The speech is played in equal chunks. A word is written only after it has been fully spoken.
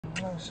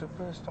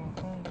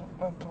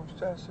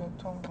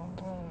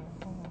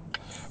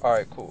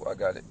Alright, cool, I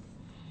got it.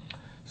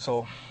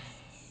 So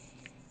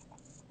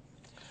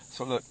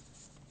look,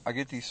 I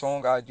get these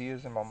song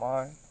ideas in my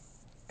mind,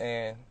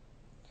 and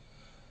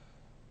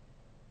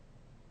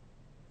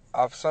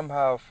I've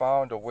somehow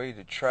found a way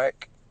to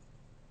track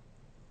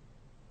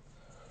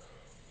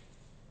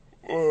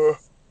I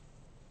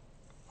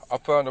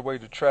found a way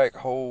to track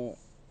whole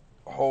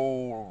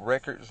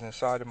records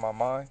inside of my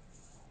mind.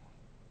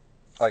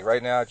 Like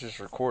right now I just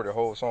recorded a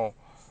whole song.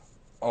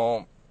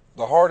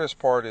 The hardest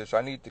part is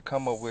I need to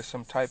come up with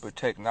some type of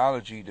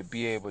technology to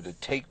be able to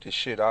take the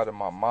shit out of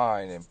my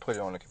mind and put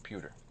it on the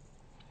computer.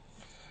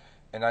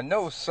 And I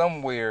know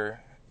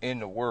somewhere in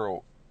the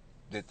world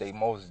that they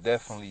most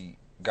definitely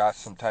got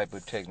some type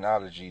of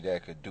technology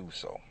that could do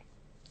so.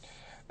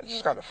 I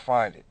just gotta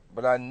find it.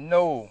 But I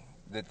know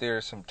that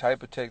there's some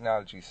type of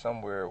technology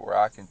somewhere where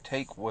I can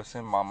take what's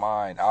in my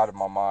mind out of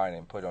my mind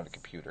and put it on the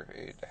computer.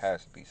 It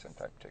has to be some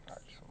type of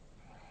technology.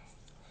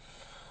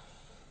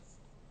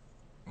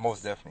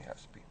 Most definitely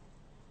has to be.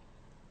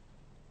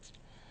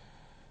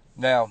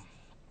 Now,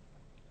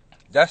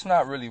 that's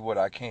not really what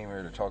I came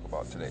here to talk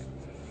about today.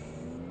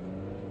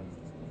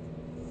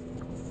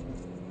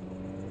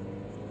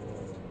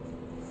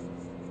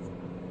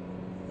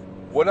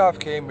 What I've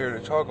came here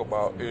to talk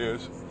about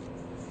is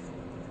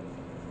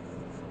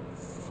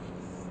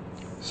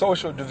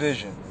social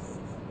division.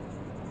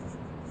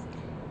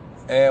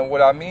 And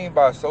what I mean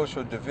by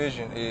social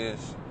division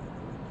is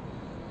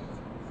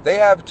they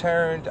have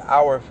turned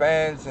our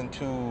fans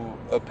into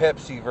a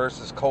Pepsi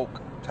versus Coke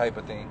type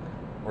of thing,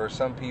 where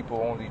some people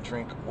only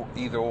drink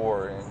either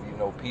or,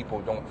 and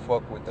people don't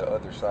fuck with the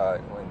other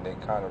side when they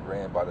kind of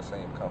ran by the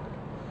same company.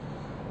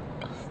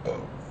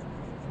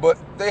 But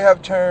they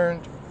have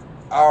turned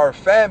our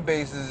fan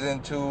bases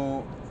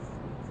into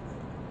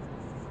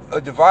a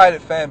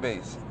divided fan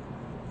base.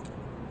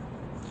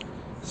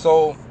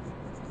 So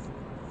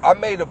I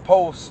made a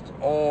post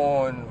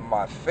on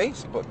my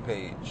Facebook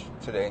page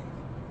today,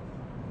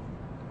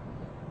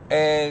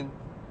 and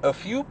a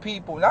few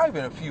people, not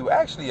even a few,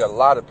 actually a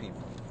lot of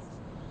people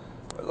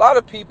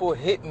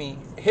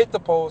hit the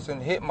post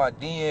and hit my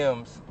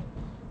DMs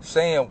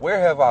saying, where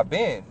have I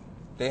been?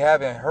 They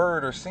haven't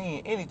heard or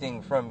seen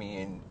anything from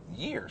me in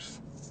years.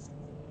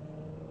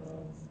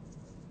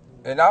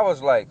 And I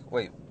was like,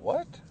 wait,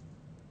 what?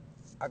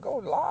 I go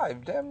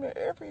live damn near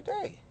every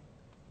day.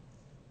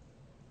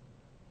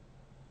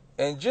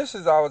 And just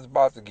as I was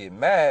about to get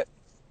mad,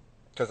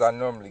 because I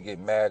normally get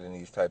mad in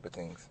these type of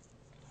things,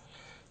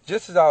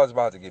 just as I was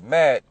about to get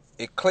mad,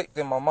 it clicked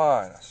in my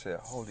mind. I said,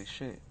 holy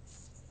shit,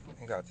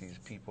 they got these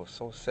people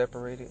so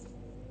separated.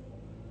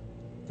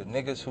 The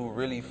niggas who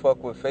really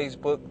fuck with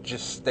Facebook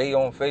just stay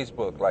on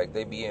Facebook. Like,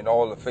 they be in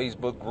all the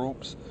Facebook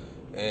groups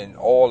and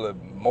all the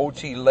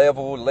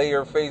multi-level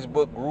layer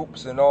Facebook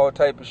groups and all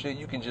type of shit.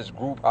 You can just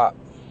group hop.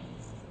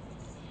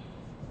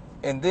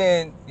 And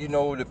then,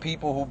 the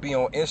people who be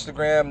on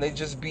Instagram, they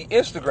just be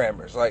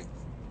Instagrammers. Like,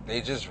 they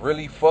just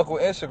really fuck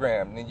with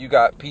Instagram. And then you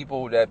got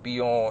people that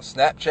be on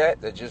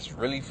Snapchat that just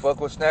really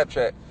fuck with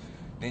Snapchat.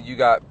 Then you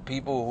got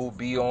people who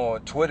be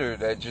on Twitter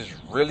that just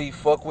really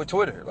fuck with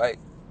Twitter. Like,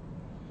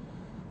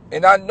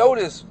 and I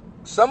noticed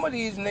some of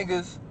these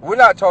niggas, we're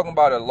not talking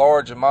about a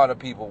large amount of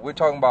people. We're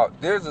talking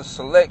about there's a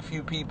select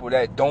few people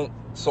that don't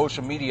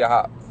social media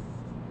hop.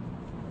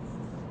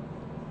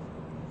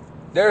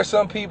 There are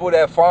some people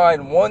that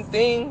find one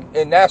thing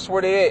and that's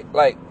where they at.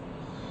 Like,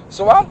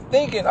 so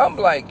I'm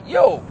like,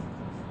 yo,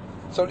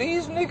 so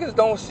these niggas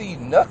don't see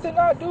nothing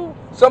I do?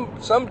 Some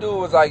dude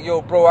was like,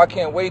 yo, bro, I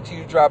can't wait till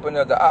you drop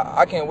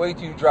I can't wait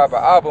till you drop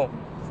an album.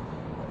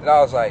 And I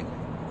was like,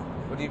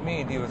 what do you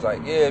mean? He was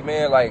like, yeah,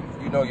 man, like,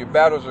 your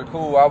battles are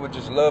cool. I would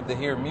just love to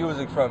hear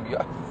music from you.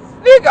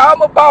 Nigga,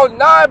 I'm about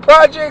 9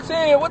 projects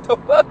in. What the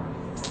fuck?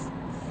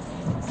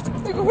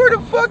 Nigga, where the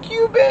fuck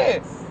you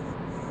been?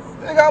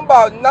 Nigga, I'm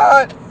about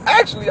 9.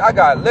 Actually, I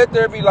got Let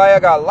There Be Light. I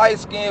got Light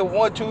Skin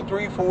 1, 2,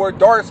 3, 4.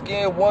 Dark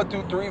Skin 1,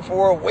 2, 3,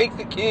 4. Wake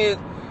the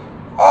Kids.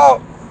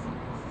 Oh.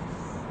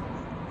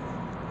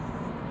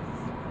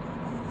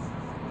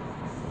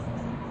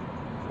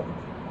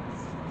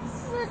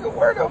 Nigga,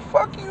 where the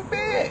fuck you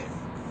been?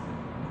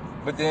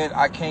 But then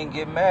I can't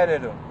get mad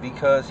at him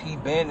because he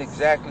been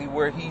exactly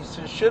where he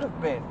should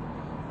have been,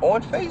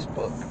 on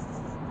Facebook.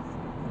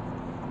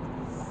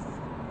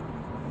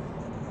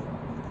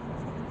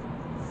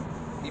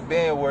 He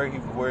been where he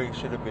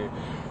should have been.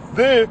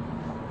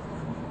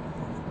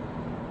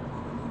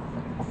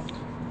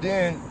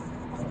 Then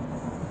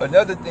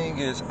another thing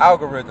is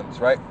algorithms,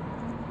 right?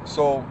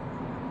 So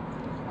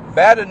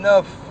bad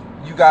enough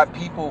you got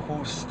people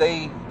who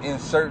stay in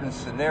certain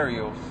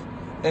scenarios,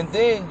 and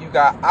then you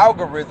got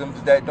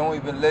algorithms that don't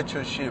even let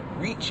your shit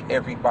reach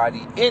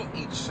everybody in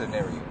each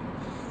scenario.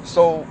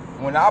 So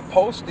when I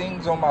post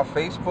things on my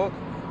Facebook,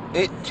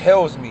 it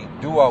tells me,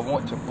 do I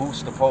want to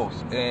boost the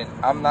post? And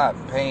I'm not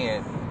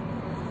paying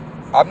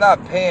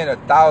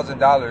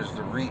 $1,000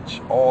 to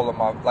reach all of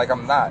my, like,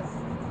 I'm not.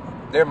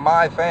 They're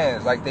my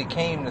fans. Like, they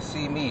came to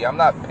see me. I'm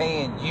not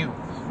paying you.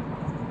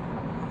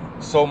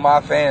 so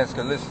my fans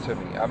can listen to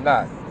me. I'm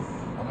not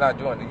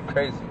doing it. You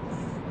crazy?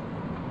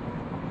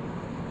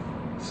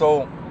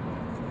 So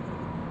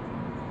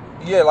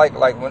yeah, like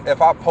when if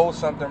I post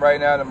something right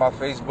now to my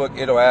Facebook,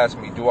 it'll ask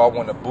me, do I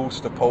want to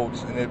boost the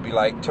post? And it'd be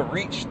like, to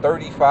reach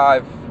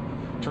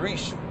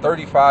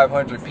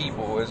 3,500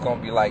 people, it's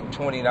gonna be like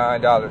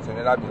 $29. And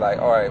then I'd be like,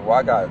 all right, well,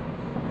 I got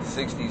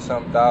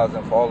 60-some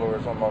thousand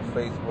followers on my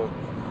Facebook.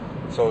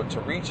 So to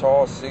reach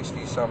all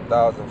 60-some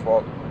thousand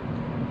followers,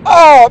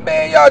 oh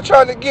man, y'all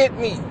trying to get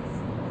me?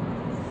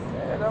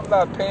 Man, I'm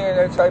not paying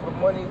that type of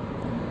money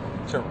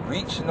to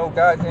reach no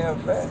goddamn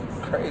fan.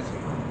 Crazy.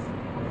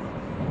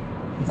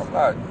 I'm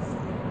not.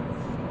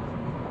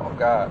 Oh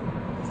God.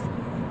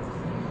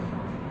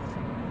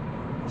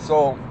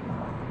 So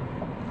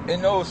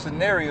in those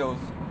scenarios,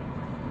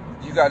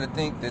 you got to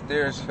think that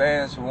there's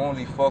fans who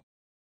only fuck.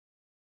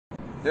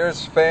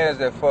 There's fans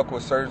that fuck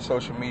with certain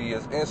social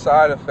medias.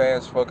 Inside of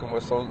fans fucking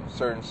with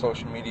certain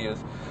social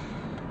medias,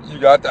 you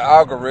got the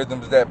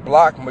algorithms that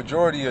block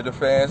majority of the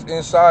fans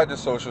inside the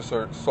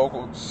certain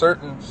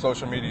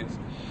social medias.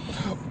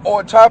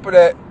 On top of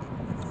that,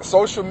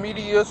 social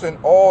medias and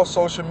all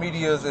social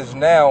medias is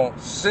now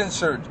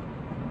censored,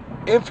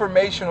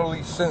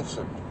 informationally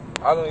censored.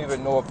 I don't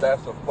even know if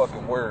that's a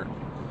fucking word,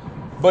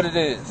 but it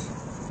is.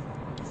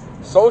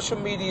 Social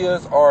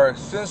medias are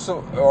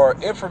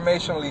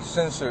informationally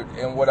censored,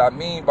 and what I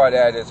mean by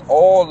that is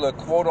all the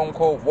quote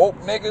unquote woke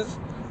niggas,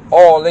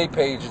 all they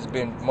page has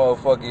been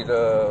motherfucking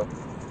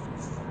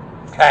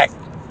hacked.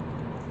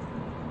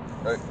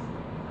 Right?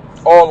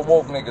 All the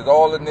woke niggas,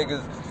 all the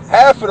niggas,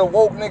 half of the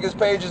woke niggas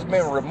page has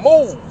been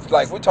removed.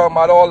 Like, we're talking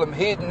about all them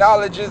hidden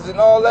knowledges and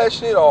all that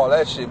shit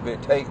been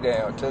took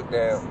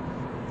down.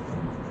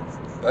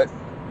 Right?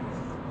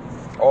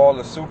 All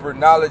the super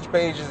knowledge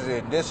pages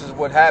and this is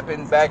what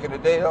happened back in the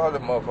day, all the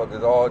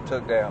motherfuckers all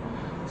took down.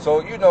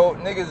 So, you know,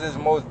 niggas is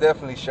most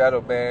definitely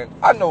shadow banned.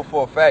 I know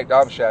for a fact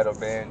I'm shadow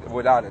banned,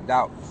 without a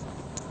doubt.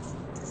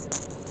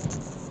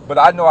 But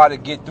I know how to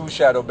get through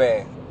shadow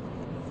ban.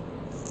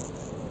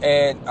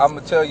 And I'm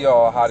going to tell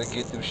y'all how to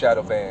get through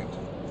shadow ban.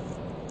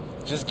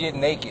 Just get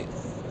naked.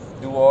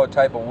 Do all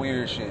type of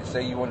weird shit.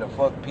 Say you want to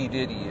fuck P.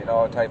 Diddy and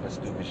all type of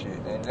stupid shit.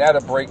 And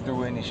that'll break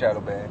through any shadow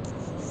ban.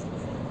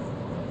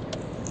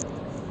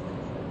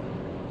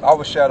 I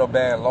was shadow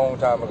banned a long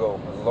time ago.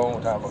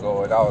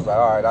 And I was like,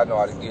 all right, I know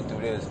how to get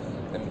through this.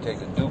 Let me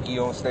take a dookie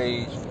on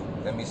stage.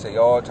 Let me say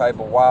all type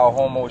of wild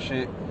homo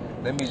shit.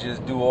 Let me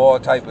just do all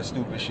type of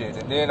stupid shit.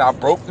 And then I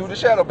broke through the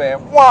shadow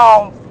ban.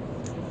 Wow!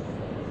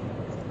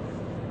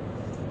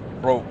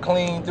 Broke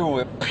clean through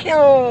it. Pew!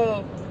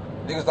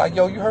 Niggas like,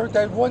 yo, you heard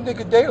that one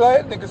nigga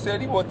Daylyt? Nigga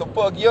said he want to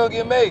fuck Young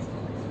M.A.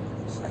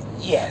 It's like,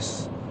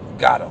 yes.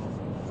 Got him.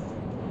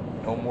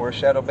 No more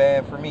shadow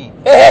ban for me.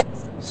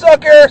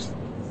 Suckers!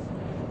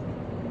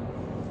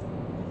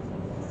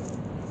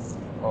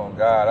 Oh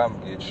God, I'm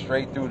gonna get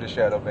straight through the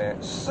shadow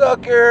ban.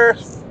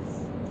 Suckers!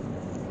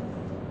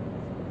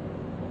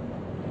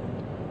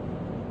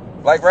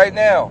 Like right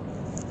now,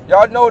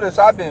 y'all notice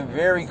I've been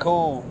very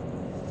cool.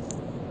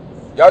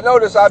 Y'all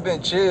notice I've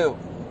been chill.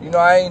 You know,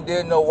 I ain't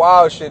did no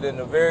wild shit in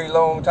a very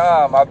long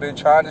time. I've been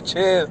trying to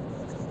chill.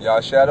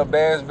 Y'all shadow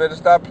bans better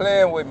stop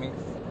playing with me.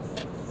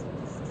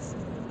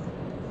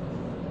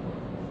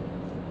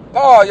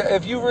 No,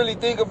 if you really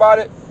think about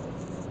it,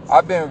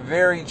 I've been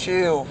very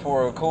chill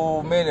for a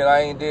cool minute.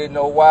 I ain't did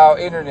no wild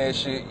internet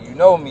shit. You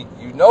know me.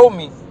 You know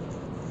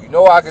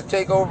I could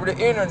take over the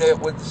internet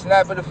with the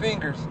snap of the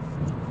fingers.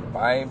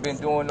 I ain't been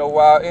doing no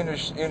wild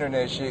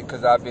internet shit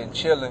because I've been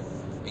chilling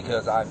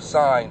because I'm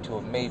signed to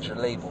a major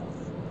label.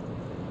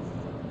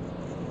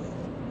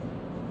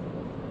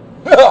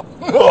 But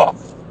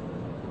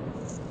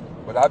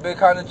I've been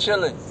kind of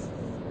chilling.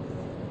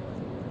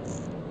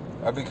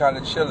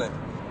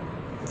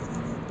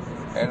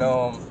 And,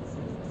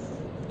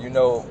 you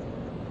know,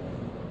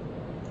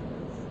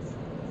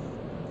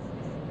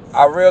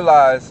 I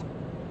realized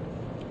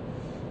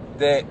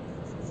that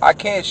I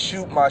can't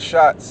shoot my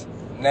shots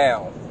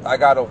now. I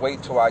gotta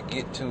wait till I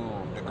get to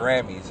the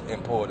Grammys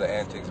and pull the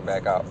antics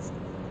back out.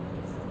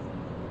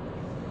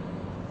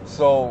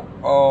 So,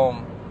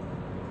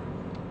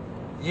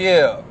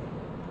 yeah,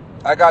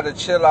 I gotta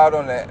chill out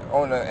on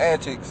the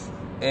antics,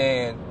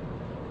 and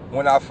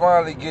when I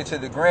finally get to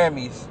the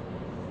Grammys,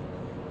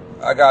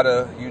 I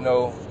gotta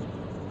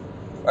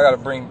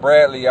bring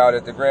Bradley out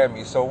at the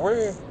Grammys. So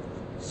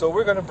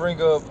we're gonna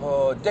bring up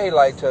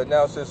Daylyt to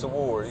announce this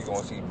award. You're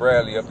gonna see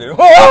Bradley up there.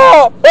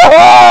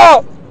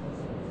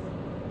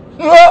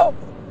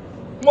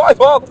 My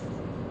father.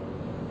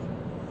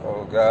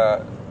 Oh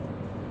God,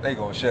 they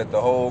gonna shut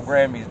the whole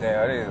Grammys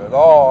down. They was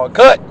all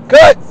cut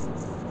the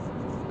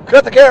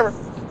camera.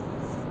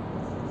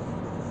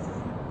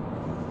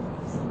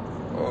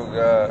 Oh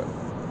God,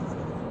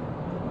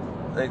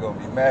 they gonna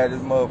be mad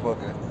as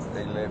motherfucker.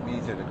 They let me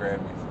to the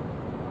Grammys.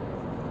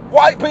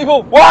 White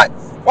people, what?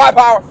 White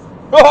power.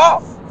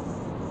 Oh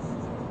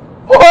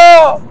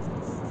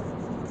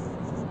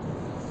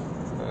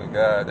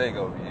God, they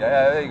gonna be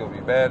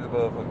bad as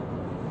motherfucker.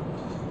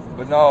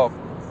 But no,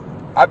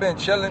 I've been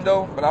chilling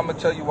though, but I'm gonna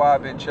tell you why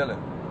I've been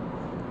chilling.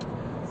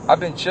 I've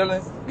been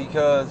chilling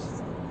because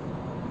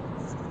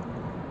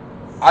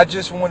I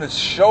just want to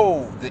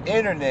show the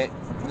internet.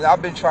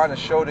 I've been trying to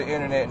show the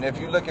internet, and if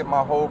you look at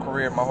my whole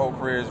career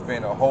has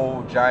been a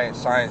whole giant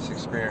science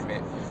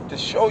experiment to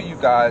show you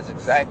guys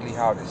exactly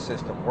how this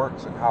system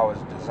works and how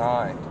it's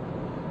designed,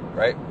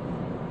 right?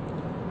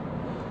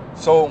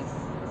 So,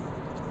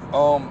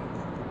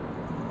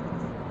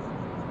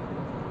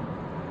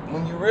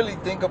 when you really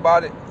think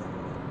about it,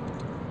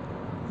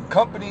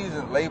 companies,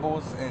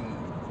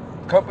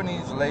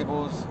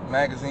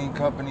 magazine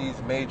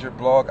companies, major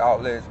blog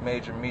outlets,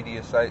 major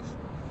media sites,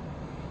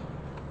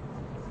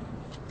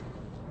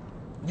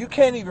 you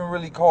can't even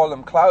really call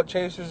them clout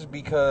chasers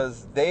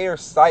because their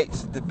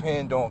sites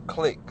depend on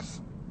clicks.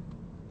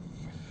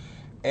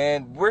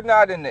 And we're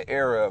not in the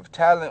era of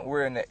talent,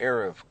 we're in the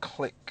era of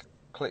click.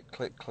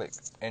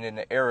 And in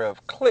the era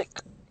of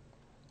click,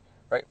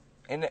 right?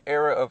 In the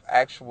era of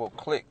actual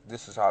click,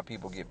 this is how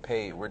people get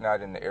paid. We're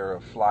not in the era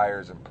of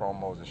flyers and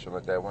promos and shit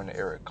like that. We're in the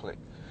era of click.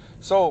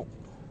 So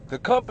the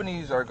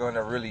companies are going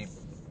to really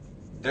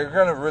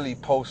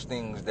post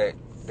things that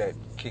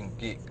can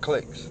get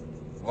clicks.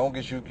 As long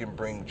as you can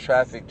bring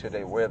traffic to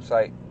their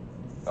website,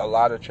 a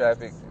lot of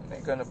traffic,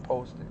 they're going to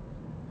post it.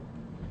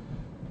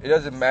 It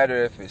doesn't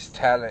matter if it's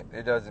talent.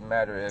 It doesn't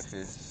matter if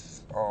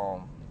it's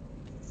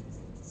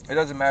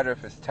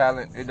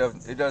talent. It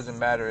doesn't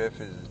matter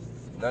if it's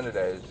none of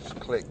that. It's just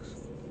clicks.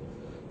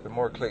 The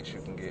more clicks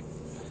you can get.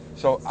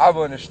 So I've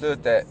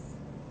understood that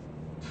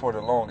for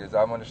the longest.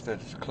 I've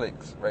understood it's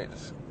clicks, right?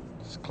 It's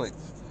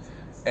clicks.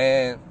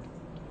 And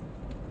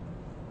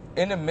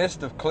in the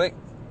midst of click,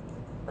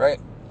 right?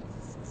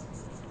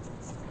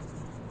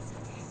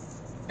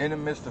 In the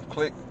midst of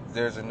click,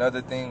 there's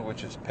another thing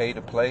which is pay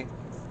to play.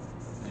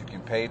 You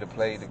can pay to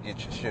play to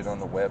get your shit on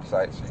the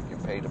website, so you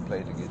can pay to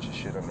play to get your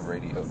shit on the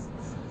radio.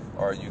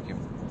 Or you can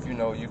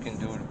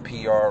do the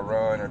PR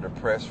run or the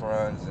press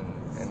runs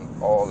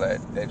and all that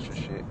extra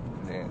shit.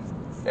 And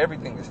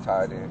everything is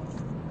tied in.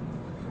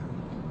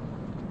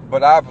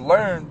 But I've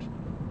learned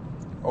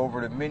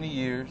over the many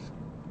years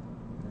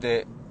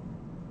that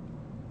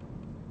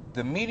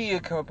the media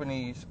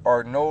companies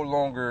are no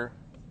longer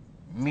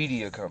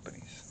media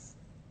companies.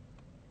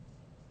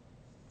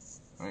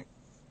 Right?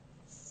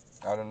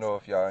 I don't know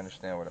if y'all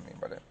understand what I mean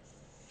by that.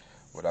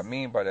 What I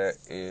mean by that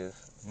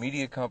is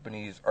media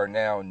companies are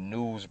now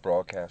news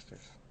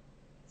broadcasters.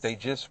 They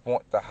just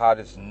want the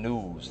hottest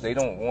news. They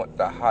don't want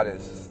the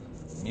hottest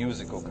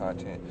musical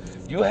content.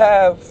 You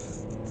have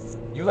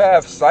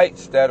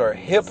sites that are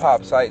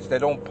hip-hop sites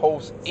that don't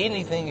post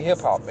anything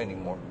hip-hop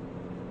anymore.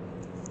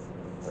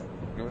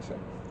 You understand?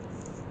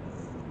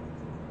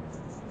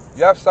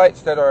 You have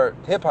sites that are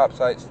hip-hop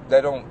sites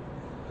that don't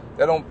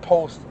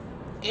post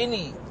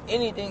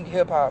anything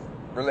hip-hop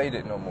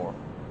related no more.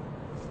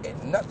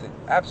 And nothing.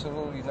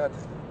 Absolutely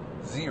nothing.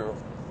 Zero.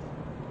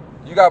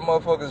 You got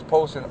motherfuckers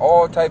posting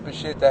all type of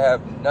shit that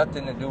have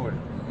nothing to do with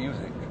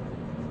music.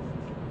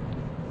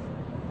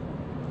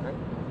 Right?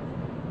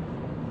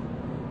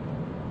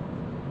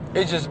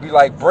 It just be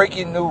like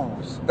breaking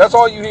news. That's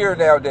all you hear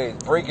nowadays.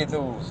 Breaking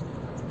news.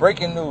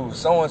 Breaking news.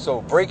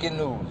 So-and-so. Breaking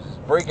news.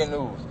 Breaking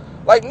news.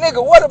 Like,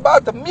 nigga, what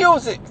about the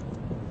music?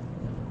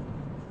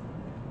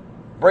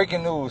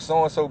 Breaking news.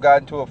 So-and-so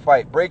got into a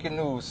fight. Breaking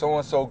news.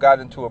 So-and-so got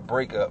into a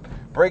breakup.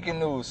 Breaking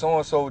news.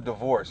 So-and-so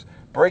divorced.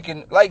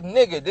 Breaking, like,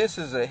 nigga, this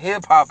is a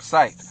hip-hop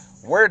site.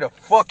 Where the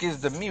fuck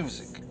is the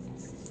music?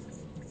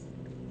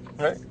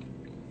 Right?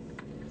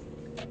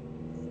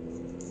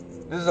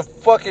 This is a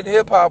fucking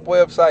hip-hop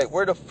website.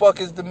 Where the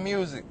fuck is the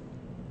music?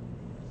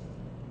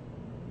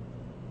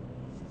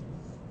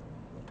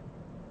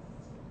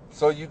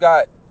 So you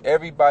got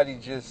everybody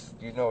just,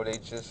 they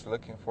just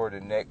looking for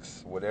the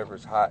next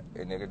whatever's hot,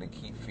 and they're going to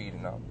keep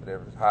feeding off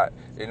whatever's hot.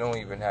 It don't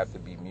even have to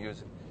be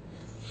music.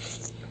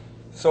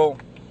 So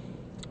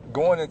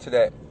going into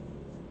that,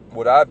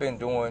 what I've been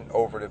doing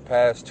over the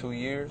past 2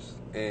 years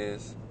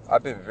is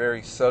I've been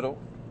very subtle.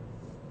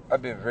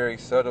 I've been very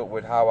subtle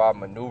with how I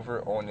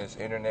maneuver on this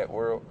internet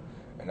world.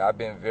 And I've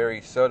been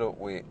very subtle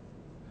with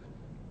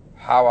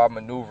how I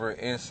maneuver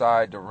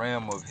inside the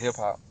realm of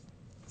hip-hop.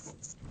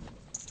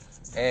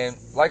 And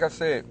like I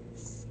said,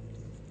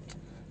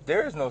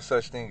 there is no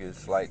such thing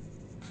as like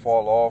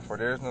fall off, or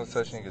there's no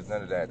such thing as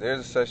none of that. There's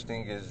a such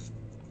thing as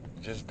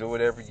just do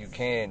whatever you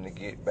can to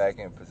get back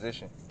in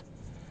position.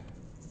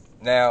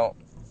 Now,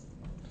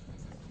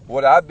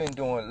 what I've been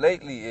doing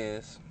lately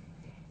is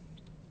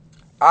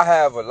I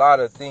have a lot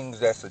of things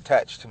that's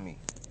attached to me.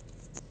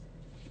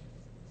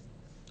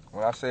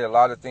 When I say a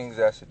lot of things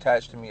that's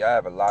attached to me, I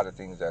have a lot of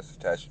things that's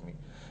attached to me.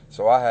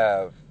 So I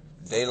have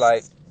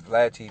Daylyt,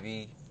 Vlad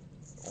TV,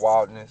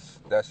 Wildness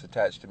that's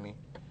attached to me.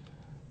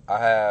 I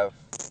have,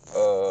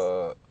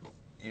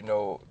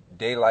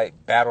 Daylyt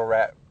Battle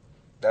Rap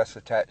that's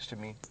attached to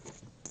me.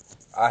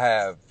 I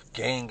have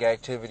gang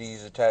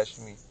activities attached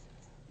to me.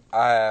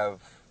 I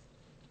have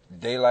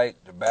Daylyt,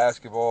 the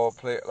basketball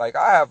player. Like,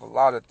 I have a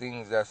lot of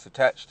things that's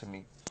attached to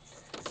me.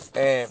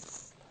 And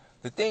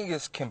the thing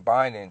is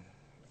combining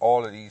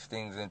all of these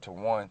things into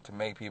one to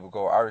make people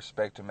go, I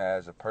respect him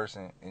as a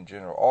person in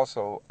general.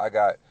 Also, I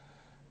got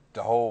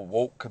the whole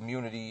woke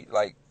community.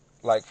 Like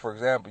for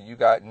example, you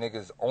got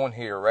niggas on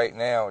here right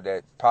now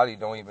that probably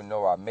don't even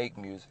know I make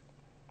music,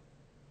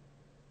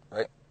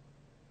 right?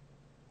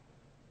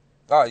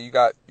 No, you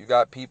got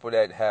people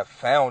that have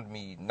found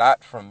me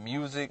not from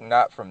music,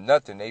 not from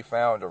nothing. They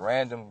found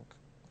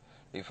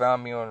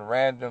me on a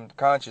random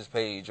conscious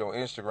page on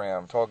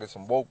Instagram talking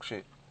some woke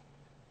shit,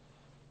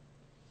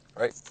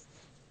 right?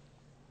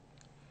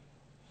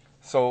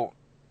 So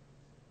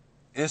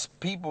it's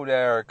people that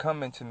are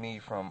coming to me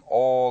from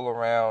all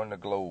around the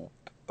globe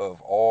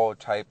of all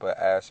type of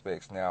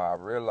aspects. Now I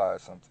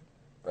realize something,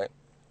 right?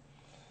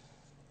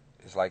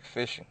 It's like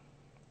fishing.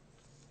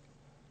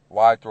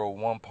 Why throw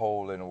one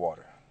pole in the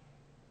water?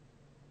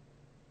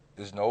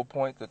 There's no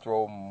point to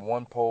throw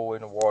one pole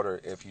in the water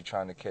if you're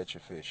trying to catch a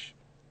fish.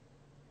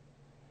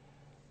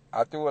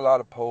 I threw a lot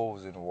of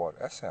poles in the water.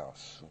 That sounds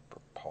super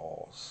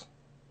pause.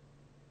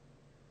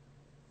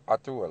 I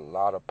threw a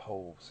lot of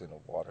poles in the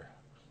water.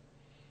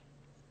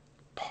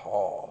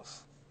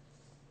 Pause.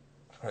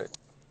 Right.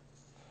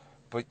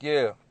 But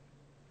yeah,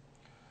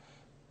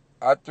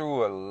 I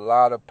threw a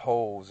lot of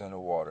poles in the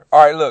water.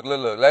 All right, look.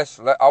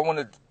 I want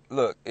to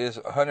look. It's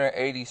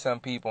 180 some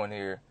people in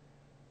here.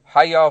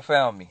 How y'all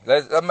found me?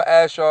 I'm gonna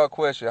ask y'all a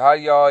question. How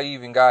y'all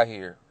even got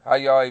here? How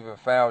y'all even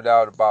found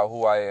out about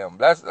who I am?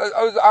 That's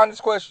an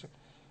honest question.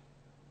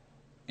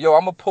 Yo,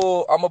 I'm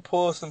gonna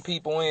pull some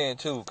people in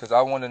too, cause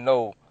I want to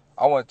know.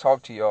 I want to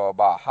talk to y'all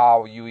about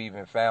how you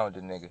even found the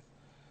nigga.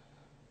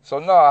 So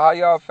no, how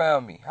y'all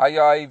found me? How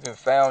y'all even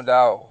found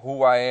out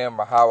who I am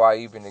or how I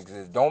even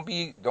exist? Don't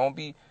be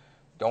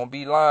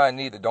lying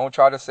neither. Don't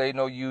try to say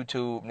no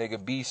YouTube,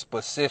 nigga. Be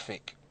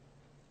specific.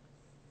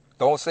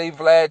 Don't say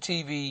Vlad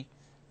TV.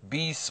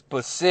 Be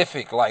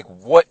specific. Like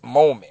what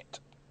moment?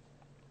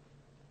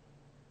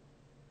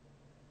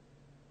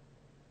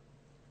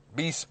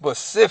 Be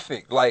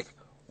specific. Like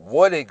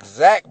what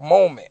exact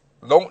moment?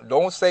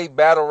 Don't say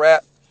battle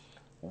rap.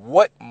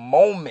 What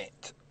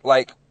moment?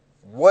 Like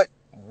what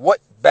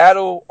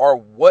battle or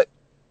what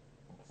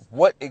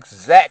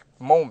exact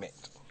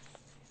moment?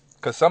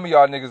 Cause some of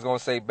y'all niggas gonna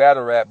say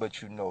battle rap,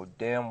 but you know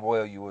damn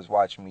well you was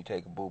watching me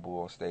take a boo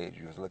boo on stage.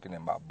 You was looking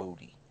at my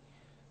booty.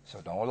 So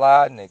don't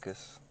lie,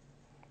 niggas.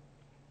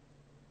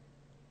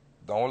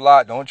 Don't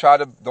lie. Don't try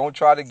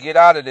to get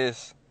out of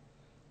this.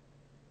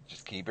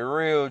 Just keep it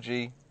real,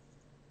 G.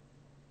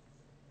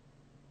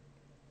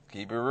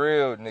 Keep it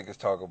real. Niggas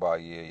talk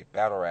about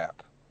battle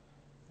rap.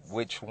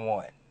 Which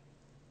one?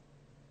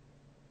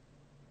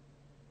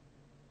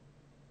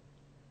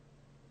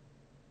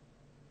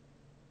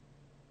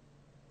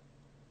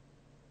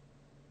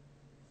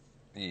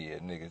 Yeah,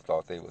 niggas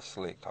thought they was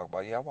slick. Talk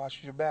about I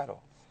watched your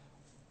battle.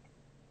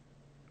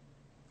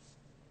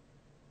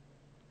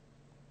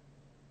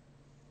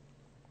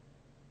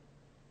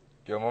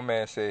 Yo, my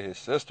man said his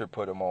sister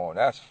put him on.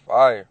 That's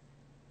fire.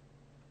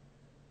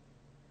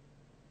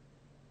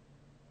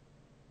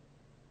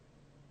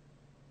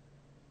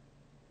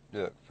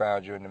 Look,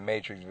 found you in the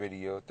Matrix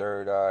video,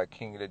 Third Eye,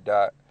 King of the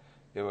Dot.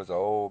 It was an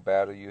old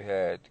battle you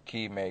had, the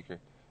Keymaker.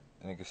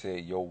 The nigga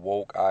said, yo,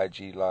 woke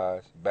IG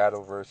lies.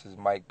 Battle versus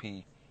Mike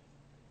P.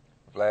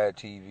 Vlad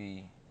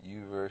TV,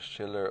 you versus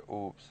Chiller,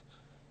 oops.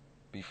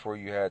 Before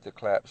you had to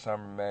clap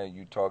Summerman,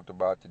 you talked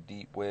about the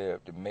deep web,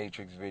 the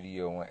Matrix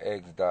video when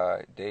X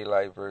died,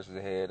 Daylyt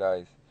versus Head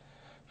Ice.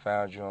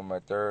 Found you on my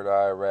Third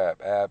Eye rap,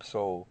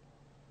 Absol.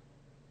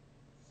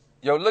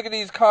 Yo, look at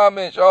these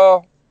comments,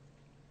 y'all.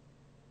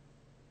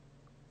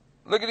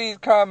 Look at these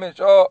comments,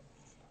 y'all.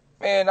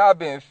 Man, I've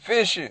been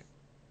fishing.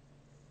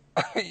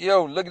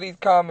 Yo, look at these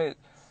comments.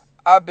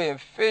 I've been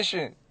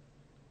fishing.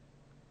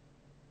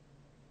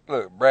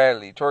 Look,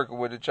 Bradley, twerking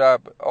with the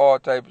chopper, all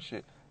type of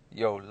shit.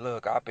 Yo,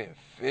 look, I've been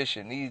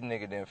fishing. These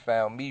niggas done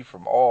found me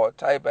from all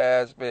type of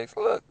aspects.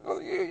 Look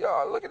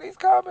y'all, look at these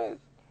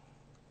comments.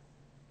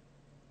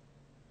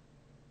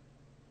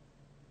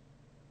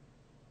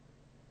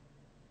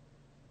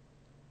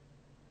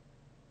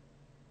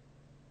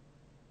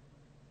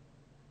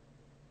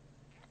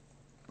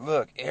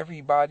 Look,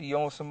 everybody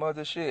on some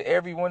other shit.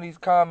 Every one of these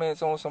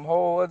comments on some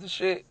whole other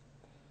shit.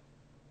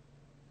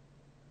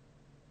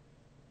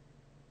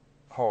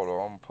 Hold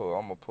on, I'm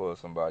gonna pull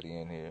somebody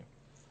in here.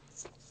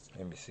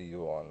 Let me see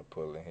who on the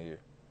pull in here.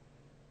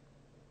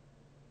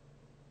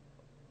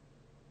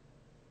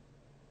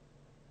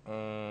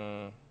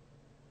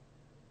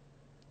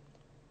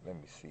 Let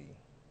me see.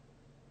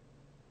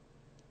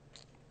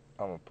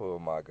 I'm gonna pull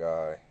my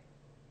guy.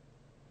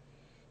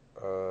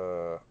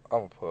 I'm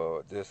gonna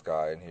pull this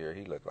guy in here.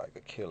 He look like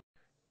a killer.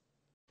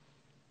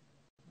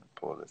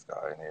 Pull this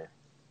guy in here.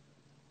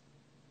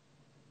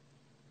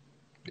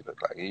 He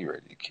look like he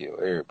ready to kill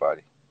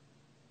everybody.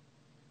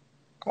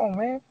 Come on,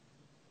 man.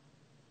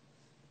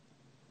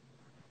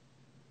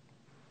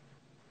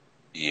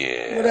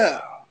 Yeah. What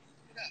up?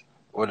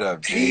 What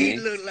up, He G?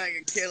 look like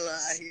a killer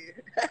out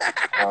here.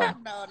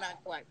 No,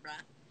 not quite, bro.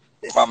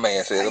 My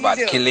man says about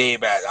to kill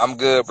everybody. I'm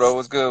good, bro.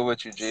 What's good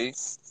with you, G?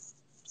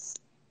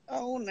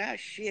 Oh, now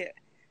shit.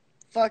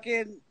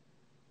 fucking.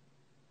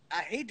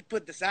 I hate to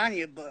put this on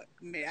you, but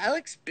may I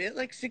like spit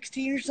like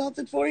 16 or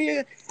something for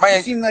you? Man,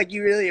 you seem like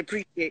you really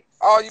appreciate.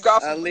 Oh, you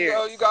got some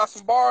lyrics. you got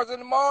some bars in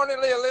the morning.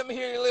 Let me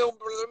hear let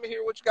me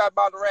hear what you got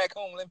about the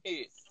raccoon. Let me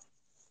hear it.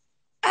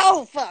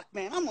 Oh fuck,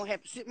 man! I'm gonna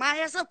have to sit my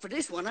ass up for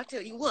this one. I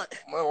tell you what.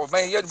 Well,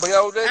 man, you be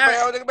old this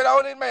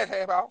man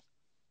half out.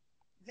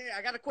 Hey,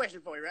 I got a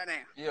question for you right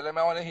now. Yeah, let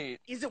me on the head.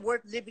 Is it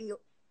worth living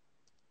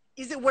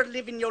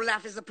your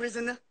life as a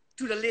prisoner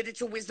to the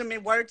literature, wisdom,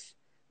 and words?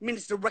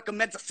 Minister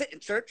recommends I sit in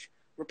church,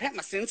 repent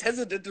my sins,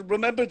 hesitant to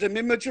remember the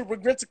immature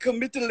regrets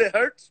committed it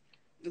hurts.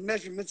 The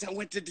measurements I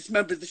went to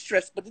dismember the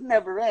stress, but it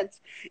never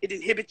ends. It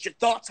inhibits your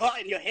thoughts, heart,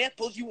 and your head,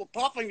 pulls you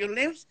apart from your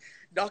limbs.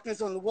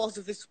 Darkness on the walls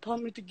of this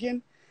apartment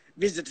again.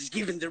 Visitors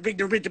giving their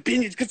ignorant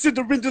opinions,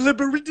 considering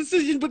deliberate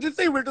decisions, but if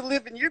they were to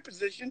live in your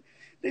position,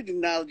 they'd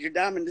acknowledge your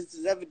dominance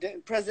is evident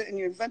and present in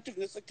your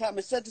inventiveness like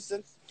Thomas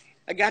Edison.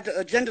 I got the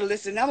agenda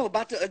list, and I'm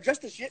about to address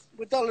the shit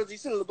with all of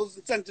these syllables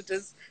and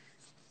sentences.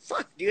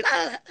 Fuck, dude,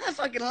 I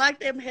fucking like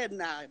them head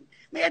nodding.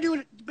 May I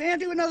do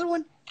another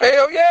one?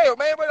 Hell yeah,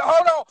 man, but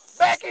hold on.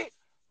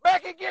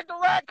 Becky, get the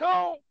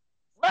raccoon.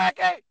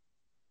 Becky,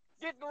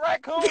 get the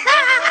raccoon. All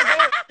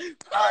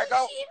right,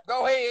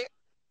 go ahead.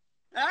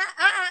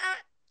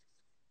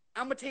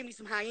 I'm gonna tame me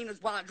some hyenas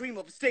while I dream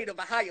of a state of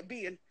a higher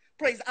being.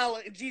 Praise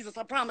Allah and Jesus,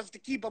 I promise to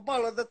keep up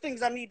all of the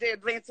things I need to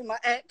advance in my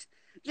act.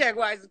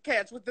 Jaguars and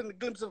cats within the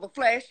glimpse of a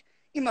flash.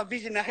 In my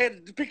vision, I had a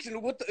depiction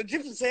of what the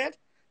Egyptians had.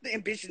 The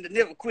ambition to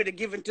never quit or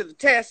given to the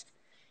task.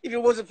 If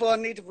it wasn't for our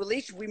native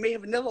relation, we may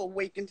have never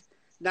awakened.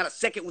 Not a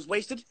second was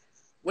wasted.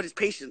 What is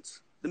patience?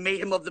 The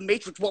mayhem of the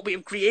matrix, what we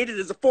have created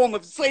is a form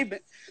of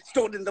enslavement.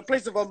 Stored in the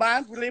place of our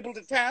minds, relabeled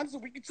at times so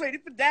we can trade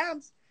it for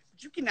dimes.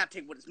 But you cannot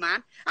take what is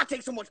mine. I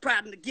take so much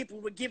pride in the gift we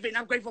were given.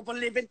 I'm grateful for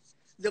living.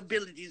 The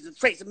abilities and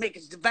traits that make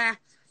us divine.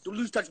 Don't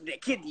lose touch with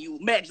that kid you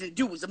imagine to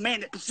do as a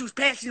man that pursues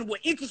passion and what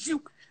interests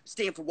you.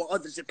 Stand for what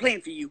others have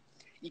planned for you.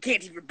 You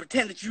can't even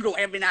pretend that you don't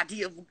have an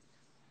idea of.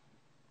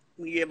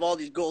 When you have all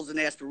these goals and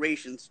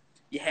aspirations,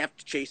 you have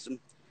to chase them.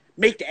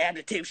 Make the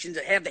adaptations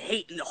and have the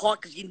hate in the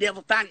heart because you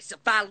never find yourself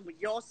following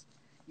yours.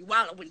 You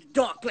wallow in the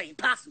dark playing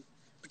possum.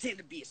 Pretend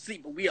to be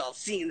asleep, but we all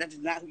seeing that is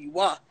not who you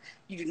are.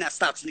 You do not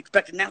stop and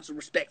expect an ounce of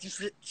respect. You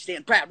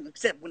stand proud and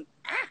accept when,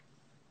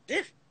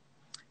 this.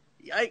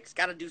 Yikes,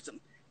 gotta do some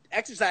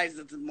exercises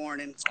in the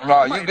morning.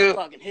 No, you good.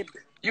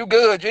 You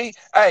good, G.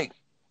 Hey,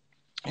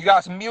 you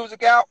got some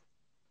music out?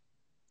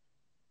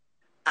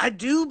 I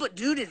do, but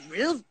dude, it's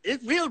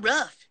real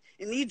rough.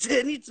 It needs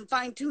some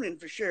fine tuning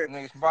for sure.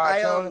 Needs some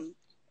fine tuning.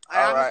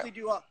 I honestly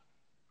do.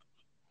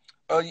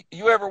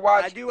 You ever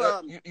watch? I do.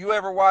 You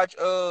ever watch?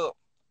 What's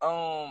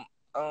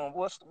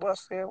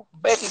that?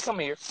 Becky, come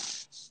here.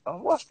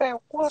 What's that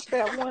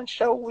one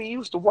show we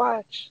used to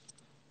watch?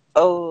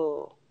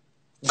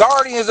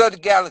 Guardians of the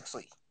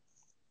Galaxy.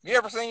 You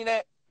ever seen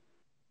that?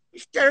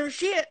 Sure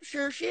shit.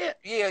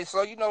 Yeah,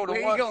 so you know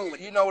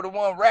the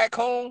one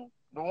raccoon.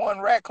 The one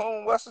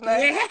raccoon, what's his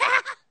name?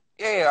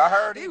 Yeah, I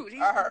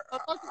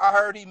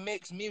heard he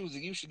mixed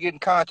music. You should get in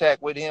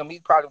contact with him. He's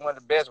probably one of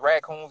the best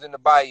raccoons in the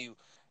bayou.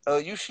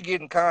 You should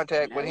get in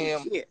contact with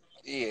him. Shit.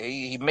 Yeah,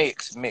 he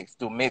mixed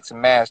through mix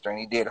and master, and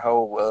he did a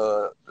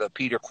whole the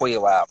Peter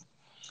Quill album.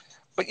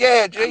 But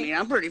yeah, G. I mean,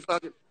 I'm pretty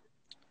fucking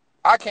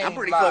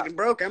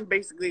broke. I'm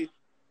basically.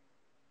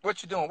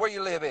 What you doing? Where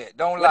you live at?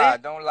 Don't lie.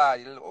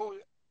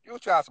 You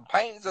try some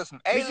paintings or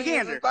some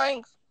aliens and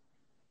things?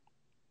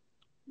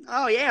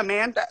 Oh yeah,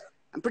 man.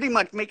 I'm pretty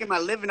much making my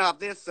living off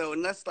this, so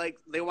unless like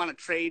they want to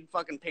trade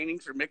fucking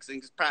paintings for mixing,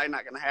 it's probably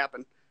not gonna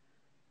happen.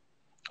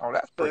 Oh,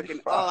 that's pretty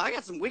fun. Oh, I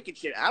got some wicked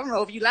shit. I don't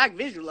know if you like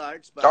visual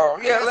arts, but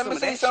let me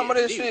see some of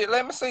this shit.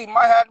 Let me see.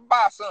 Might have to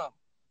buy some.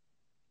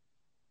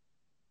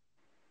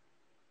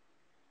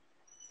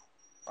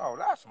 Oh,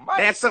 that's amazing.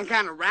 That's some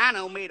kind of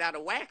rhino made out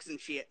of wax and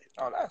shit.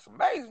 Oh, that's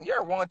amazing.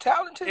 You're one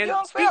talented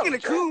young fella. Speaking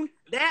of coon,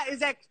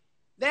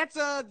 that's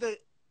the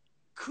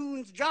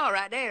coon's jaw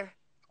right there.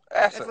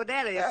 That's what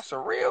that is. That's a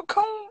real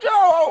coon jaw.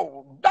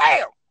 Oh,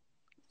 damn.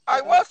 Hey,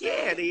 what's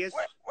it is.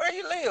 Where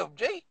you live,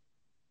 G?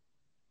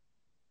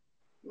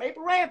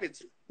 Maple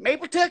Rapids.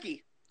 Maple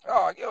Tucky.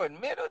 Oh, you're in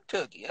Middle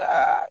Tucky. All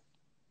right.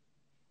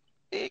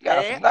 You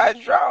got some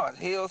nice drawings.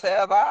 Hills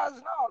have eyes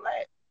and all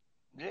that.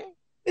 G?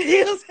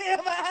 Hills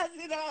have eyes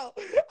and all.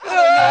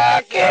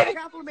 I get it.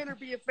 Compliment or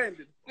be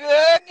offended. Yeah,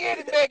 I get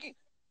it, Becky.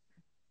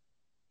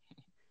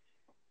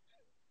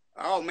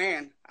 Oh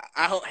man,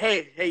 I hope.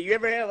 Hey, you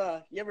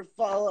ever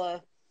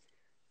fall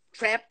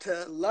trapped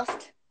to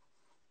lust?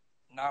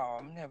 No,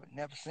 I've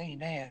never seen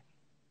that.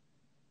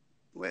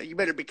 Well, you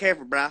better be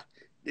careful, bro.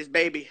 This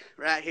baby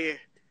right here.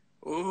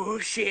 Oh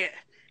shit,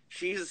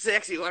 she's a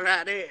sexy one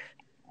right there.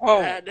 Whoa,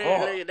 right there,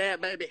 look at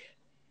that baby.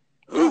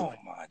 Oh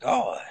my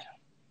god.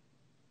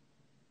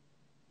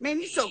 Man,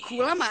 you're so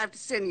cool. I might have to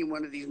send you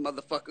one of these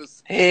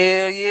motherfuckers.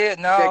 Hell yeah,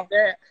 no. Check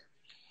that.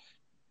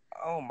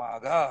 Oh my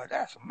god,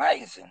 that's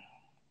amazing.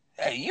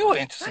 Hey, you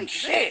into some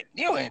shit.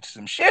 You into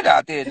some shit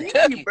out there in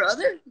Kentucky. You,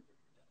 brother.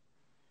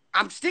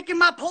 I'm sticking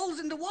my poles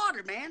in the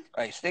water, man.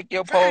 Hey, stick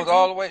your poles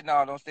all the way.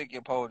 No, don't stick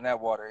your poles in that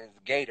water. There's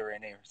a gator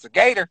in there. It's a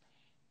gator.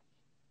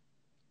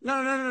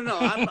 No.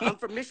 I'm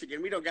from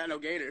Michigan. We don't got no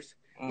gators.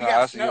 We No,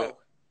 got I see it. snow.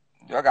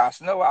 Y'all got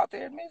snow out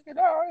there in Michigan.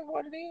 All right,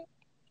 what it is.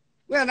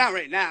 Well, not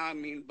right now. I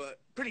mean, but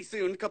pretty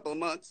soon, a couple of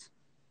months.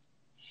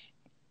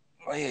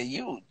 Oh, yeah,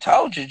 you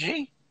told you,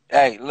 G.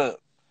 Hey, look.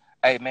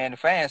 Hey, man, the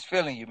fans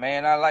feeling you,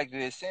 man. I like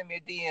this. Send me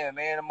a DM,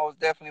 man. I most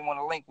definitely want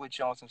to link with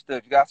you on some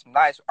stuff. You got some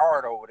nice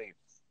art over there.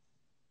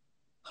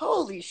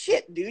 Holy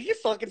shit, dude! You're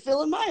fucking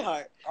filling my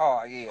heart.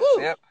 Oh, yeah. Whew.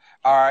 Yep.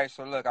 All right,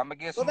 so look, I'm going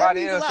to get Well, that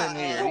somebody means a else in lot.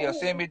 here. Yeah,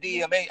 send me a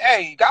DM.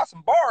 Hey, you got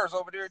some bars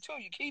over there, too.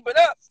 You keep it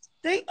up.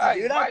 Thank you,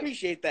 Hey, dude. I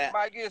appreciate that.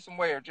 might get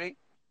somewhere, G.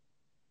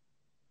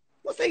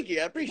 Well, thank you.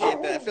 I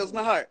appreciate that. It fills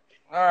my heart.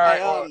 All right.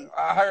 Well,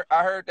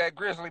 I heard that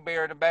grizzly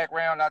bear in the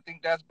background. I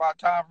think that's about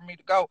time for me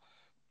to go.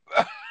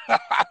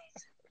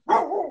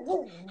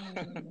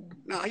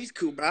 No, he's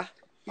cool, bro.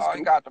 He's Oh, cool.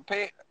 you got the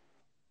pet.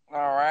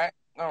 All right.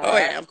 Oh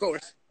yeah, of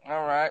course.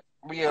 All right.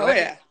 Well,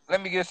 yeah, Oh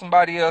let me get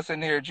somebody else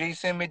in here. G,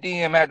 send me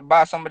DM. Had to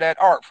buy some of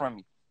that art from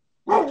you.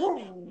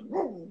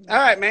 All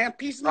right, man.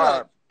 Peace and All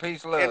love. right.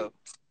 Peace, love. And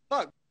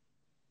fuck.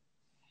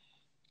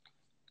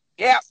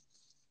 Yep.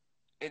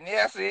 And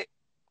that's it.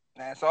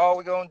 That's all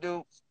we're gonna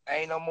do.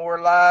 Ain't no more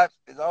lives.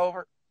 It's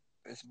over.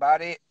 It's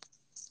about it.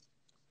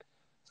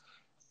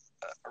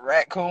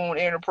 Raccoon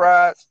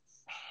Enterprise.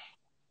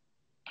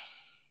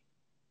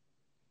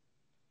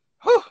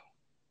 Whew.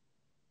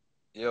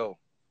 Yo,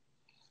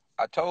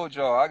 I told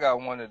y'all I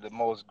got one of the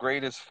most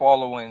greatest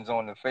followings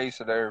on the face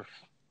of the earth.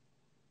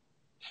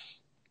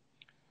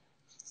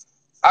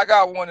 I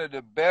got one of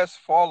the best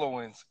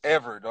followings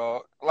ever,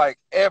 dog. Like,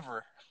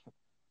 ever.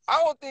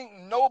 I don't think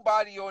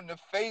nobody on the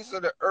face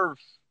of the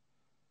earth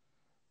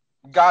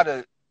got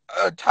a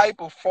type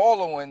of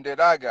following that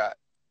I got.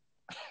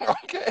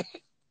 Okay?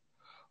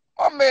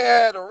 My man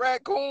had a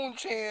raccoon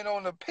chin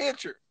on the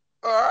picture.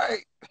 All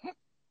right?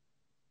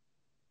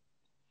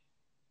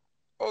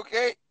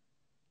 Okay?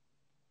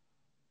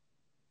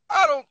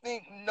 I don't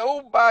think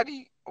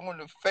nobody on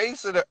the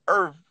face of the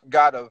earth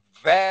got a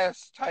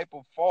vast type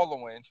of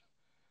following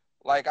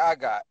like I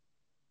got.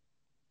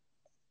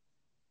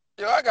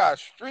 Yo, I got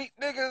street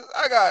niggas.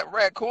 I got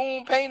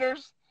raccoon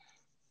painters.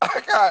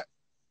 I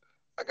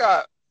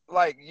got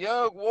like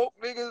young woke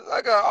niggas.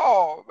 I got,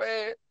 oh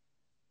man.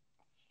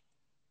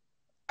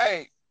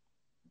 Hey,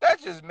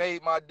 that just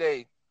made my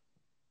day.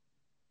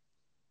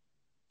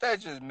 I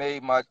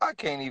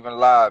can't even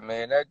lie,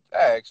 man. That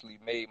actually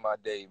made my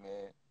day,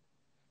 man.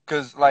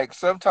 Cause like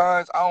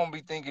sometimes I don't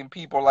be thinking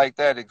people like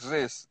that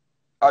exist.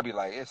 I be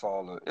like, it's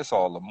all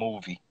a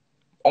movie.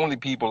 Only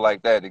people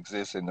like that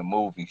exist in the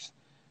movies.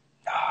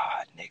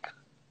 Nah, nigga,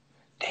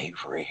 they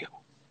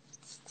real.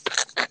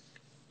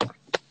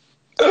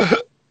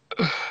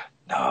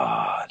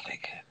 Nah,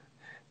 nigga,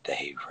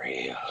 they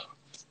real.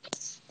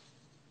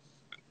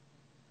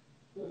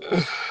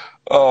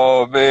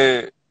 Oh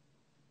man,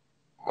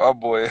 my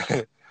boy,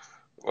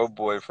 my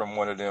boy from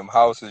one of them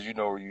houses, you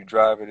know, where you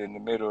drive it in the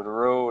middle of the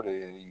road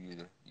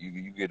and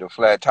you get a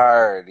flat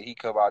tire and he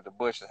come out the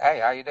bush and hey,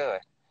 how you doing?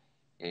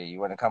 Yeah, you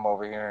want to come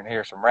over here and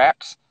hear some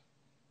raps?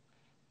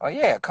 Oh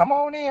yeah, come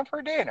on in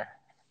for dinner.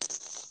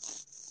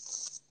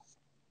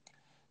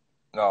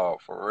 No,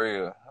 for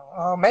real.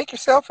 Make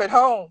yourself at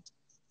home.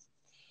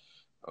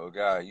 Oh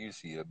God, you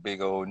see a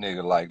big old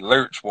nigga like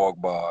Lurch walk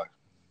by.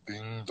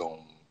 Ding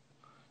dong.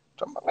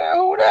 I'm like, man,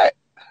 who that?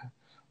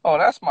 Oh,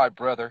 that's my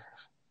brother.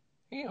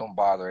 He don't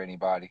bother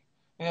anybody.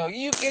 You know,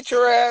 you get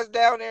your ass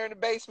down there in the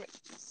basement.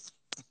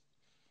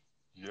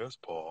 Yes,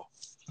 Paul.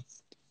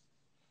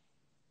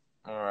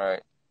 All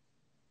right.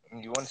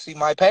 You want to see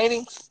my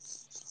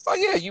paintings? Oh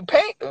yeah, you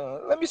paint.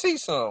 Let me see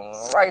some.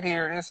 Right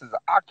here, this is an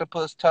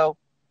octopus toe.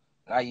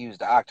 And I used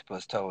the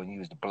octopus toe and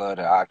used the blood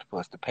of the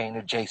octopus to paint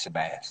a Jason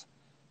bass.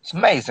 It's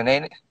amazing,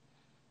 ain't it?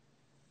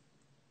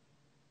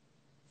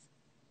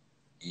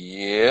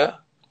 Yeah.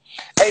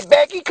 Hey,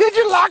 Becky, could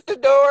you lock the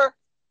door?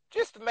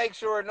 Just to make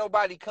sure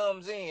nobody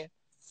comes in.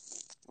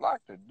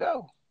 Lock the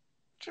door?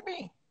 What you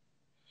mean?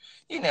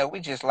 You know, we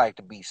just like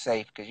to be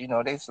safe because, you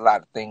know, there's a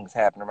lot of things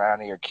happening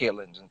around here,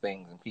 killings and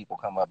things, and people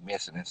come up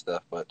missing and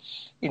stuff. But,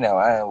 you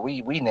know,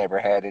 we never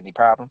had any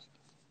problems.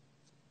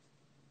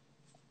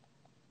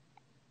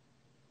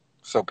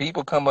 So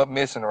people come up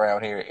missing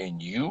around here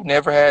and you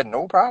never had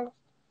no problems?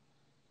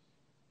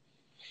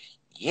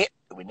 Yep,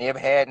 we never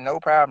had no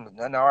problems.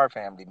 None of our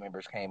family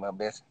members came up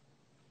missing.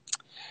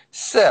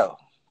 So,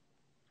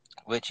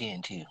 what you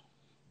into?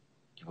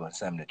 You want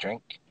something to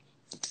drink?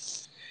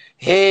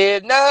 Hell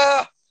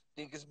no!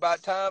 Think it's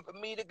about time for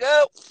me to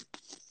go.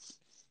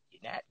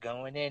 You're not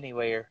going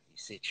anywhere. You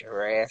sit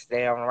your ass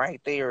down right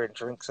there and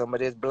drink some of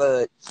this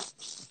blood.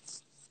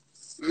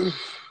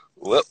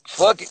 Well,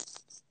 fuck it.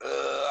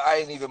 I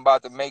ain't even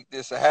about to make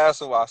this a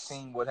hassle. I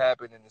seen what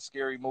happened in the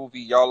scary movie.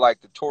 Y'all like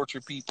to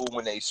torture people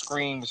when they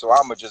scream, so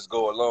I'ma just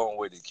go along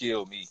with it.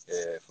 Kill me.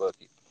 Yeah, fuck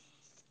it.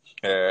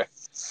 Yeah.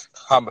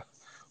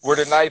 Where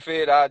the knife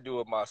is, I do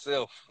it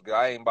myself.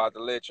 I ain't about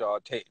to let y'all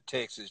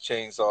Texas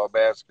Chainsaw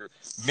Massacre,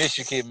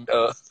 Michigan,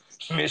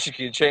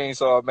 Michigan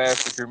Chainsaw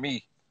Massacre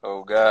me.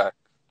 Oh God,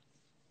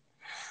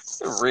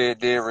 Red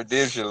Dead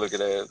Redemption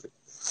looking at it.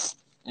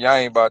 Y'all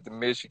ain't about the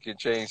Michigan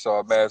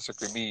Chainsaw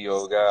Massacre me,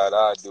 oh God,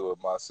 I'll do it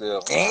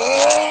myself.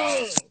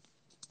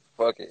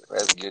 Fuck it,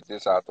 let's get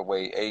this out the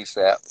way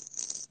ASAP.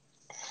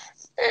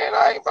 And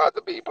I ain't about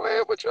to be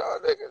playing with y'all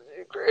niggas,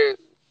 you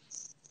crazy.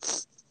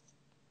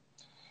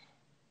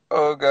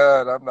 Oh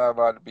God, I'm not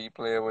about to be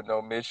playing with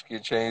no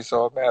Michigan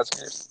Chainsaw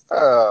Massacres.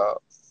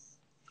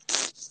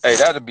 Hey,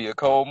 that'd be a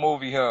cold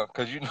movie, huh?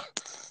 Cause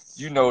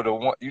you know the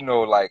one,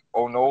 like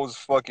on those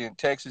fucking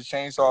Texas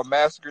Chainsaw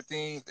Massacre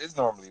things, it's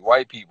normally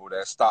white people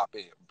that stop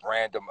at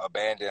random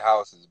abandoned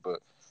houses. But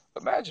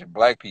imagine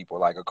black people,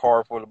 like a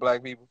car full of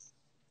black people.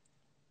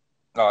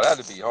 No,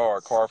 that'd be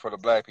hard. Car full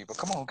of black people.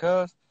 Come on,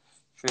 cuz.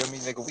 Feel me,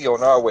 nigga? We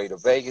on our way to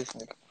Vegas,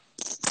 nigga.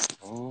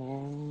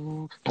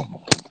 Ooh.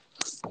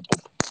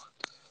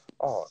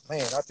 Oh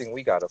man, I think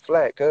we got a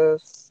flat,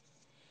 cuz.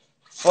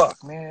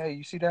 Fuck, man. Hey,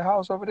 you see that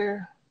house over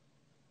there?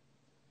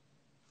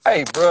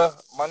 Hey, bruh,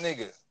 my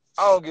nigga.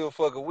 I don't give a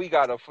fuck if we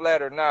got a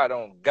flat or not.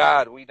 On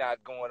God, we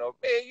not going up.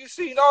 Man, you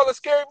seen all the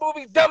scary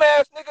movies?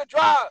 Dumbass nigga,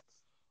 drive.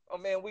 Oh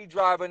man, we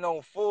driving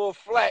on full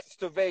flats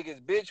to Vegas,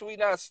 bitch. We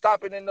not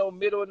stopping in no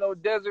middle of no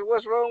desert.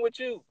 What's wrong with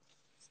you?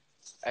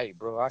 Hey,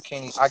 bro, I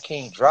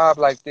can't drive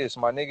like this,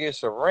 my nigga.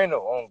 It's a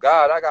rental. On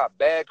God, I got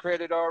bad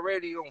credit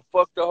already. Gonna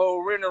fuck the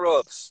whole renter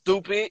up,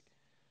 stupid.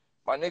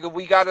 My nigga,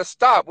 we gotta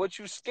stop. What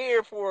you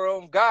scared for?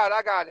 On God,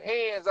 I got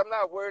hands. I'm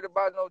not worried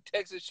about no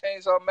Texas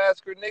Chainsaw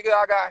Massacre, nigga.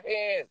 I got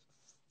hands.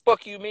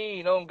 Fuck you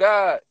mean? On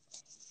God.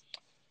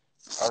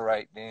 All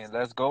right, then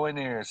let's go in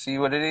there and see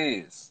what it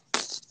is.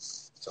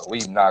 So we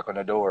knock on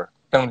the door.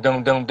 Dum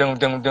dum dum dum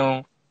dum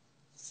dum.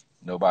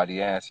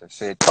 Nobody answered.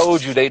 Said,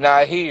 told you they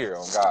not here.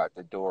 Oh God,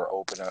 the door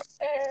opened up.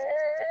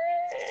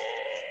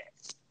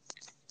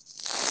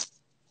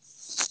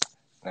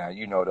 Now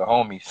you know the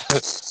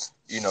homies.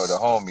 You know the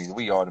homies.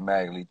 We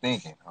automatically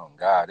thinking, oh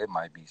God, it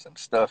might be some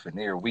stuff in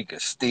there we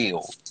could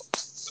steal.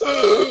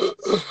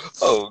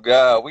 Oh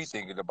God, we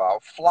thinking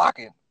about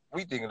flocking.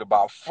 We thinking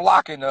about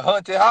flocking the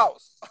haunted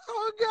house.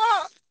 Oh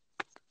God.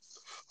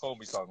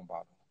 Homie talking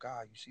about, oh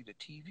God, you see the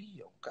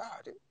TV? Oh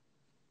God,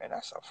 man,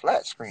 that's a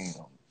flat screen.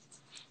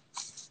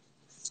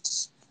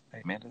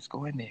 Hey man, let's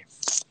go in there.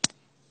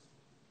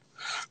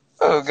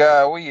 Oh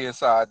God, we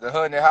inside the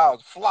haunted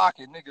house,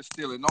 flocking, niggas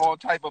stealing all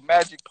type of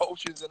magic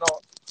potions and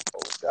all.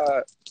 Oh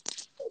God.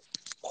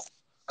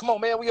 Come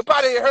on, man, we up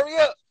out of here, hurry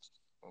up.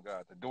 Oh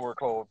God, the door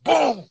closed.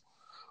 Boom!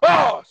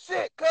 Oh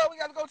shit, cuz we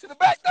gotta go to the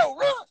back door,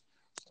 run!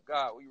 Oh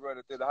God, we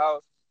running through the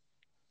house.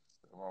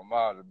 Oh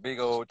my, the big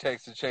old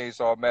Texas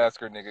Chainsaw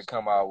Massacre nigga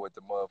come out with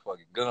the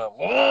motherfucking gun.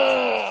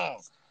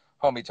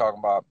 Homie talking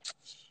about,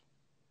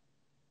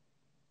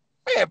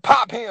 man,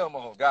 pop him.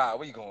 Oh God,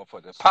 we going for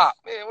the pop.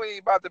 Man, we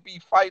ain't about to be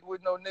fighting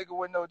with no nigga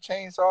with no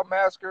Chainsaw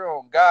Massacre.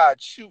 Oh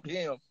God, shoot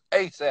him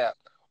ASAP.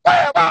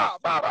 Bah, bah,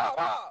 bah, bah,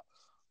 bah.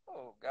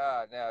 Oh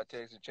God, now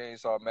Texas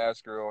Chainsaw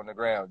Massacre on the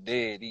ground,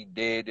 dead. He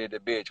dead to the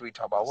bitch. We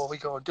talking about what we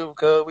gonna do,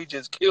 cuz we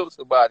just killed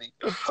somebody.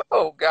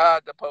 Oh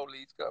God, the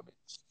police coming.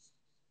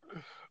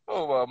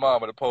 Oh my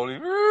mama, the police.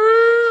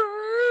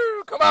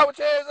 Come out with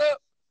your hands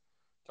up.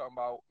 Talking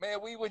about, man,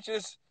 we were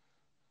just,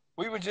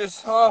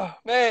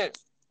 man.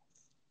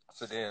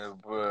 So then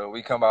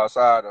we come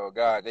outside. Oh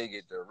God, they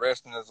get to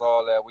arresting us,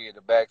 all that. We in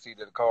the backseat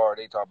of the car.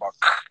 They talk about,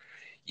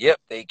 yep,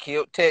 they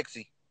killed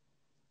Texie.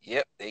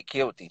 Yep, they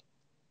killed him.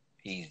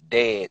 He's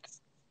dead.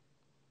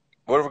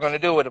 What are we gonna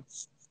do with him?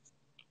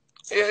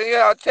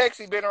 Yeah,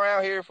 Texie been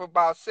around here for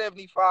about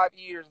 75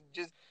 years.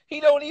 Just he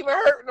don't even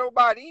hurt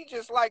nobody. He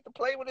just like to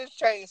play with his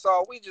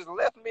chainsaw. We just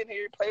left him in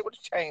here to play with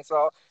his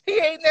chainsaw. He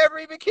ain't never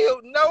even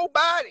killed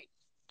nobody.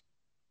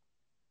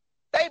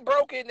 They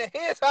broke into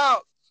his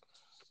house.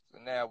 So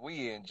now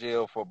we in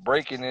jail for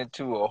breaking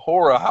into a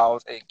horror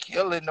house and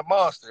killing the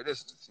monster.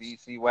 This is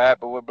see what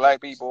happened with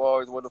black people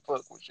always want to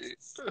fuck with shit.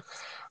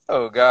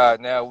 Oh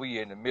God, now we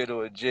in the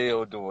middle of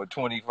jail doing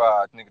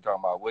 25. Nigga talking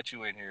about what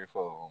you in here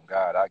for? Oh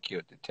God, I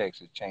killed the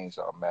Texas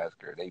Chainsaw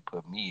Massacre. They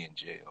put me in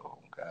jail.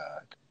 Oh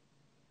God.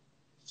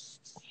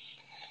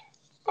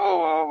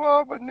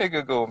 Oh, but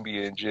nigga gonna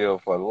be in jail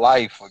for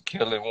life for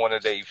killing one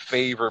of their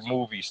favorite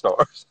movie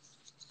stars.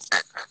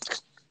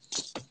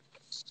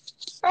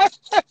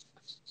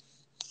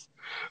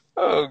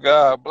 Oh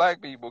God,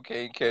 black people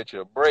can't catch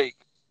a break.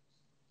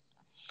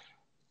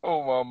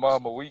 Oh my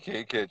mama, we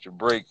can't catch a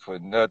break for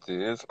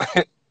nothing. It's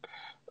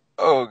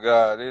oh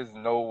God, there's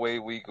no way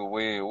we could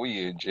win.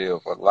 We in jail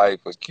for life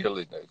for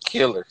killing a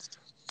killer.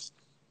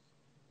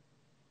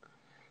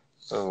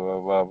 Oh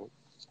my mama.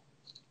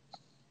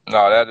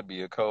 No, that'd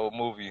be a cold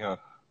movie, huh?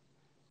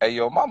 Hey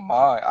yo, my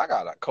mind, I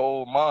got a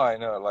cold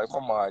mind, huh? Like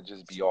my mind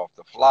just be off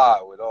the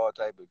fly with all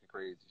type of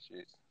crazy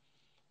shit.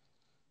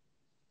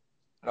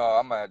 No,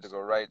 I might have to go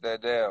write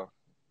that down.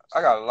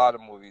 I got a lot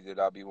of movies that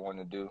I be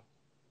wanting to do.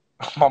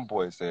 My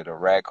boy said a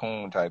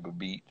raccoon type of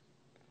beat.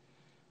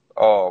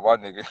 Oh, my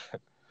nigga.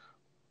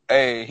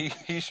 Hey,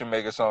 he should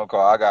make a song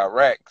called I Got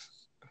Racks.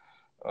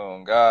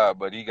 Oh God,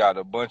 but he got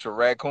a bunch of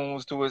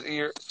raccoons to his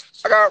ear.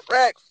 I got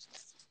racks.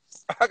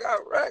 I got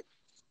racks.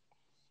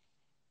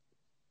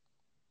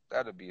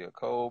 That'd be a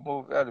cold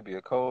movie. That'd be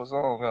a cold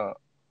song, huh?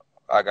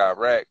 I got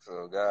racks.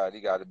 Oh, God,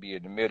 he got to be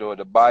in the middle of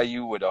the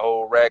bayou with a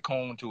whole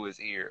raccoon to his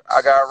ear.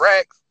 I got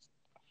racks.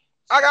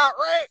 I got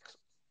racks.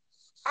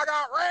 I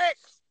got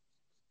racks.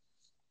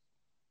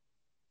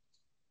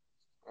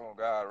 Oh,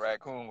 God,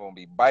 raccoon going to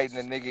be biting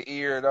the nigga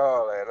ear and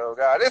all that. Oh,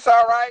 God, it's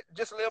all right.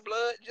 Just a little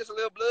blood. Just a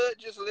little blood.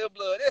 Just a little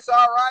blood. It's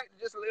all right.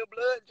 Just a little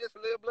blood. Just a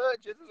little blood.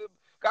 Just a little.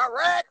 Got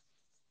racks.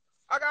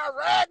 I got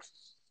racks.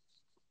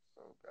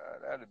 Oh,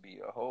 God, that'd be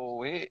a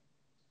whole hit.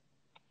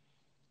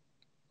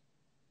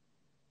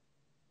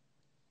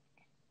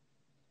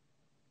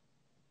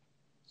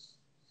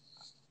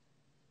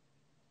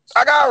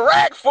 I got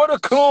racks for the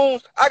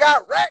coons. I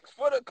got racks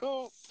for the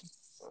coons.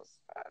 Oh,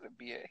 that'd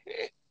be a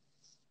hit.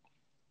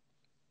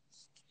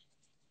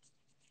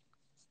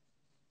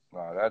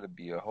 Wow, that'd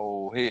be a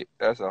whole hit.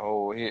 That's a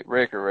whole hit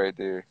record right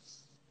there.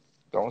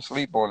 Don't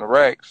sleep on the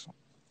racks.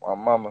 My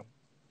mama.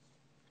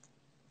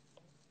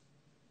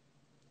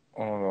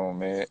 Hold on,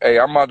 man. Hey,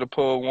 I'm about to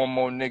pull one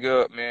more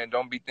nigga up, man.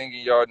 Don't be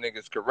thinking y'all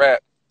niggas could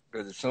rap.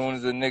 Because as soon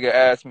as a nigga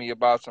asks me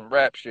about some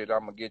rap shit,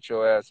 I'm going to get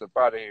your ass up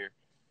out of here.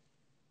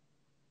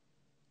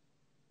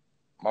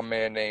 My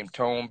man named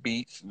Tone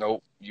Beats.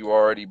 Nope. You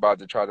already about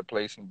to try to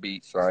play some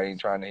beats, so I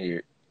ain't trying to hear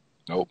it.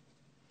 Nope.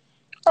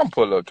 I'm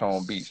pull up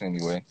Tone Beats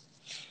anyway.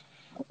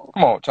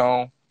 Come on,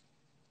 Tone.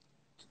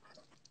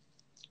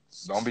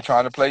 Don't be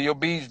trying to play your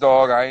beats,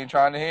 dog. I ain't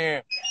trying to hear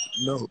him.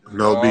 No beef,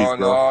 bro. Good morning.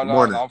 No. Good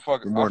morning.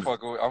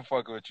 I'm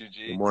fucking with you,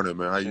 G. Good morning,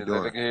 man. How you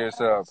doing? Let nigga hear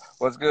yourself.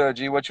 What's good,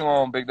 G? What you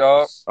on, big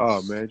dog?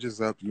 Oh man,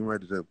 just up. You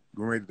ready to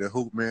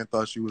hoop, man?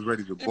 Thought you was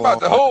ready to You ball.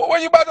 about to hoop? Where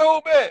you about to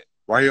hoop at?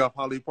 Right here off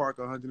Holly Park,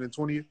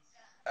 120th.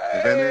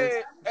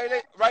 Hey,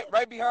 they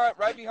right behind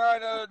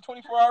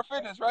 24-hour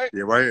fitness, right?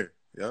 Yeah, right here.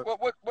 Yep.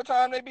 What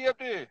time they be up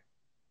there?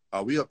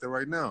 We up there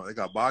right now. They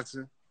got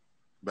boxing,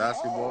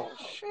 basketball.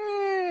 Oh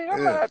shit! I'm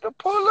gonna have to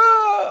pull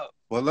up.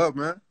 Pull up,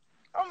 man.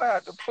 I'm gonna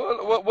have to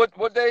pull up.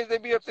 What days they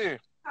be up there?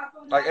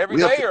 Like every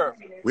day or?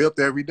 We up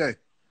there every day.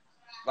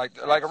 Like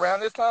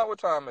around this time? What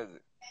time is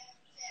it?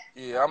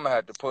 Yeah, I'm gonna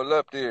have to pull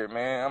up there,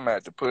 man. I'm gonna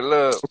have to pull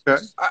up.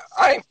 Okay.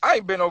 I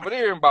ain't been over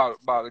there in about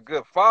a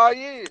good 5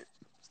 years.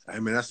 Hey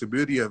man, that's the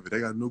beauty of it. They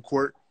got a new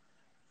court.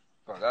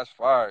 Oh, that's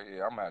fire.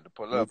 Yeah, I'm gonna have to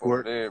pull up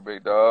over there,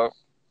 big dog.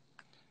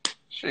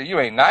 Shit, you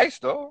ain't nice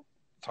though.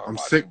 I'm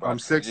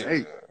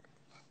 6'8".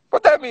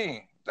 What that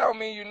mean? That don't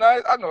mean you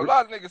nice. I know a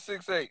lot of niggas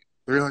 6'8".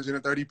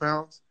 330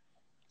 pounds.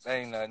 That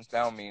ain't nothing.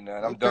 That don't mean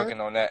nothing. I'm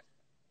dunking on that.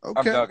 Okay.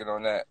 I'm dunking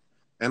on that.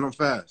 And I'm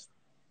fast.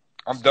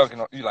 I'm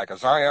dunking on you like a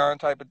Zion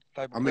type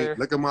of player.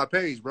 Look at my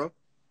page, bro.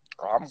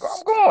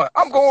 Oh,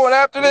 I'm going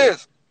after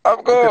this.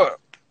 I'm going.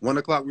 1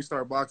 o'clock we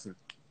start boxing.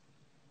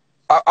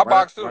 I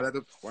box too.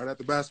 Right at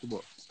the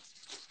basketball.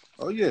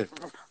 Oh yeah.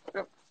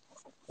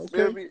 Okay.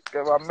 Feel me?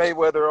 Got my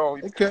Mayweather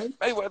on. Okay.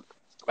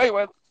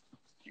 Mayweather.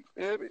 You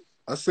feel me?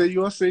 I see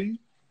you.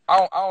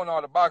 I don't know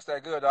how to box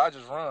that good. Though. I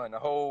just run the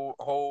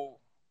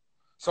whole.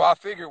 So I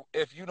figure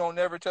if you don't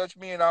never touch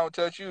me and I don't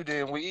touch you,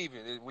 then we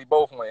even. We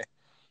both win.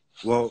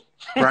 Well,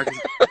 practice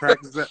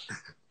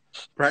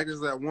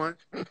that one.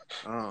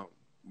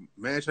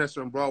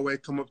 Manchester and Broadway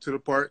come up to the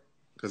park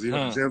because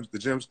the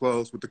gym's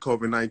closed with the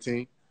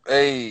COVID-19.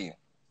 Hey.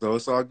 So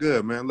it's all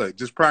good, man. Look,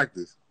 just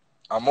practice.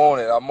 I'm on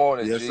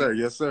it. Yes, G. sir.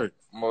 Yes, sir.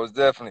 Most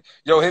definitely.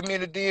 Yo, hit me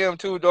in the DM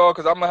too, dog,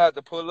 because I'm going to have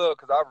to pull up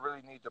because I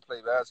really need to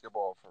play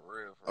basketball for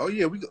real. Oh,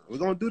 yeah. We're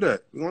going to do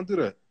that.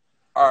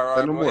 All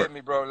right, bro. Hit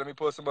me, bro. Let me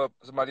pull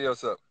somebody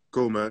else up.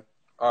 Cool, man.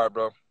 All right,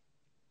 bro.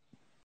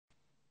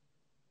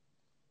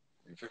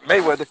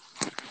 Mayweather.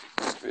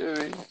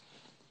 Really?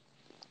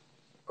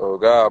 Oh,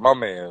 God. My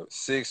man,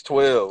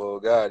 6'12". Oh,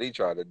 God. He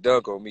tried to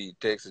dunk on me.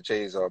 Texas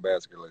Chainsaw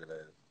Massacre. Look at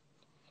that.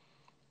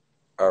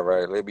 All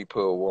right, let me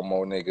pull one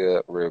more nigga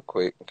up real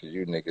quick because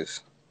you niggas.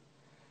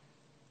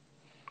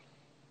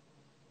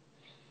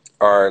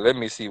 All right, let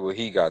me see what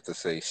he got to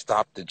say.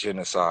 Stop the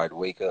genocide.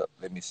 Wake up.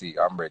 Let me see.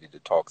 I'm ready to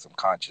talk some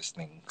conscious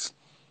things.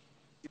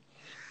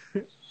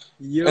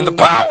 Yo. And the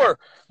power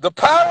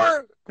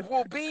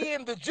will be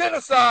in the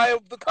genocide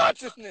of the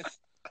consciousness.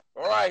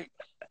 All right,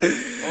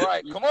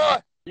 come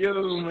on.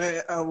 Yo,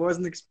 man, I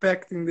wasn't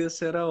expecting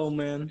this at all,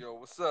 man. Yo,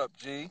 what's up,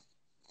 G?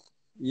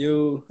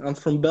 Yo, I'm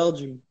from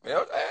Belgium.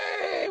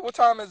 Hey, what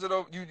time is it?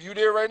 You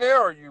there right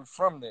now, or are you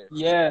from there?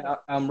 Yeah,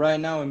 I'm right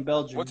now in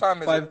Belgium. What time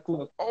is 5 it?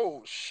 o'clock.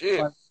 Oh,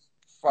 shit.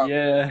 5.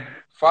 Yeah.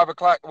 5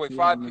 o'clock. Wait,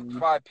 yeah,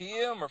 5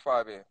 p.m. or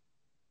 5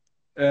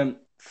 a.m.?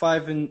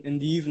 5 in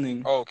the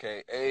evening.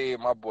 Okay. Hey,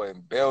 my boy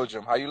in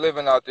Belgium. How you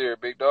living out there,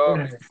 big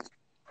dog?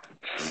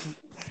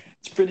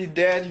 It's pretty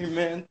dead here,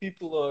 man.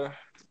 People are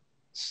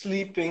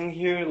sleeping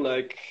here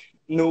like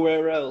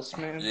nowhere else,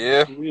 man.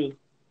 Yeah. For real.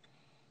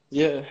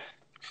 Yeah.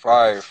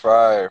 Fire.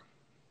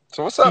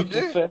 So what's up,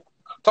 G? Fat.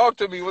 Talk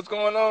to me. What's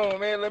going on,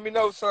 man? Let me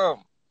know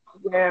something.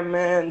 Yeah,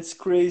 man, it's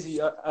crazy.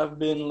 I've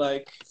been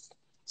like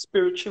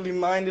spiritually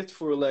minded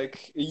for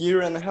like a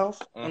year and a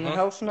half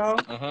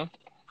now.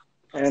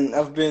 And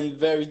I've been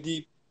very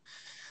deep.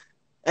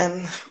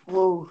 And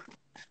whoa,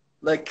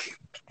 like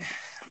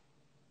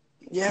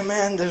Yeah,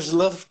 man, there's a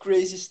lot of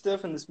crazy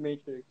stuff in this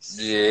Matrix.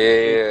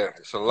 Yeah,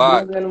 it's a More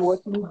lot. than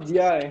what meets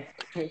the eye,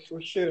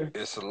 for sure.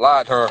 It's a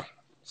lot, huh?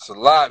 It's a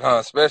lot, huh?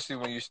 Especially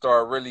when you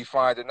start really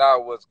finding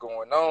out what's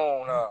going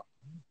on, huh?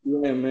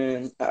 Yeah,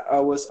 man. I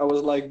was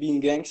like being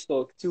gang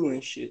stalked too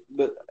and shit.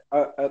 But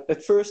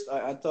at first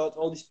I thought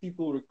all these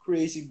people were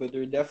crazy, but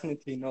they're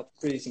definitely not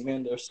crazy,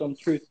 man. There's some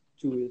truth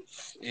to it.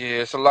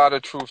 Yeah, it's a lot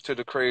of truth to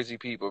the crazy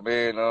people,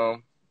 man.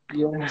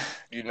 Yeah,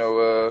 You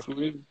know, for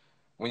real.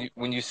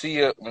 when you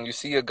see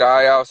a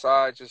guy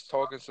outside just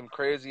talking some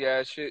crazy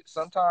ass shit,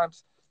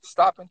 sometimes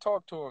stop and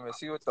talk to him and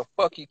see what the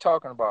fuck he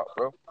talking about,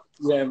 bro.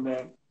 Yeah,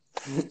 man.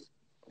 You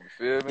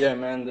feel me? Yeah,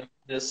 man.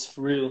 That's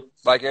for real.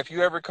 Like if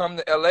you ever come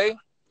to LA,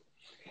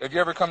 if you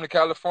ever come to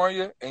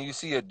California and you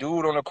see a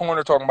dude on the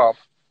corner talking about,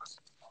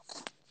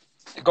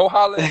 go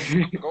holler at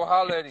him. Go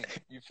holler at him.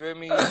 You feel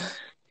me?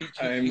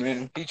 Hey,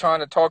 man. He trying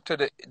to talk to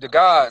the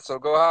God, so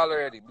go holler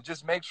at him. But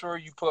just make sure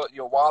you put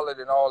your wallet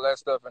and all that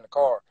stuff in the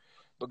car.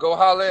 But go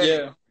holler at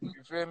him.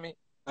 You feel me?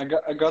 I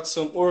got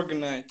some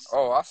organized.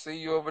 Oh, I see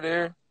you over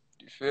there.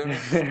 You feel me?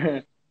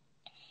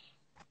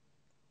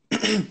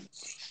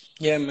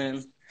 Yeah,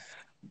 man.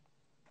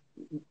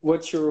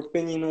 What's your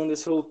opinion on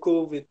this whole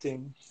COVID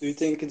thing? Do you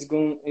think it's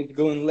going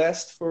to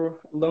last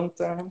for a long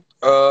time?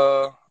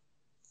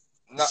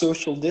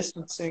 Social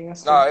distancing and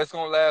stuff? Nah, it's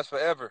gonna last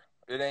forever.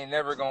 It ain't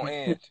never gonna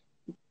end.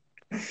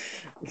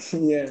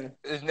 Yeah.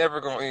 It's never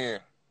gonna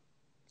end.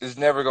 It's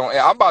never gonna end.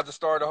 I'm about to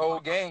start a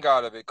whole gang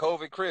out of it.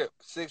 COVID crib,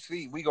 6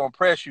 feet. We gonna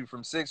press you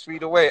from 6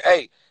 feet away.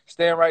 Hey,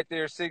 stand right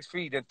there 6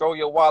 feet and throw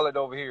your wallet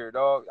over here,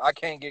 dog. I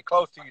can't get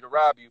close to you to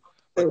rob you.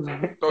 But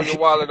throw your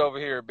wallet over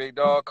here, big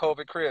dog.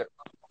 COVID crib.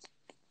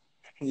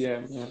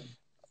 Yeah, yeah.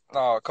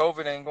 No,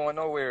 COVID ain't going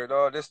nowhere,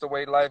 dog. This the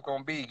way life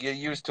gonna be. Get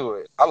used to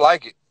it. I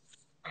like it.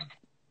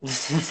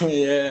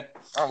 Yeah.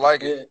 I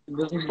like it. It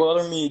doesn't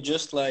bother me.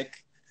 Just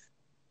like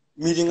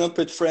meeting up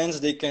with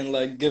friends, they can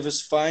like give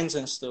us fines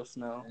and stuff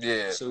now.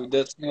 Yeah. So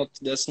that's not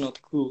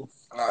cool.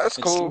 No, that's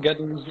cool.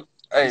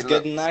 It's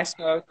getting nice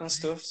out and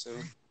stuff. So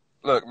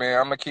look, man,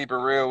 I'm gonna keep it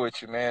real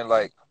with you, man.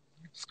 Like,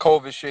 this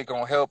COVID shit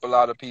gonna help a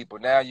lot of people.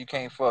 Now you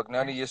can't fuck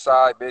none of your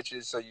side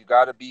bitches, so you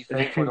gotta be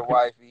faithful to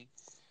wifey.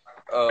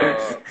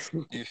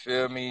 You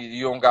feel me?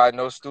 You don't got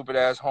no stupid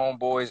ass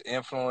homeboys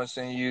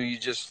influencing you. You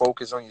just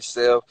focus on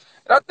yourself.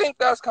 And I think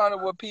that's kind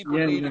of what people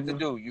needed to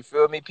do. You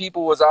feel me?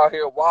 People was out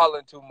here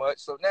wilding too much.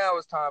 So now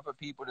it's time for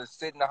people to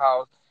sit in the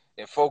house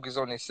and focus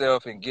on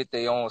themselves and get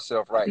their own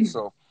self right.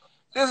 So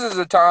this is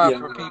a time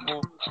for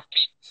people.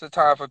 It's a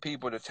time for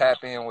people to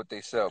tap in with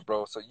themselves,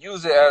 bro. So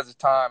use it as a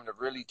time to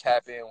really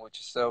tap in with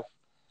yourself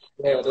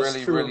and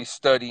really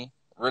study.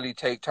 Really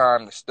take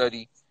time to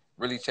study.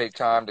 Really take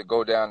time to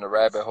go down the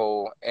rabbit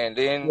hole, and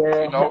then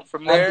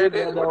from there it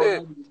is what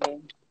it is.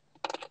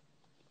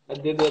 I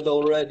did that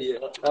already.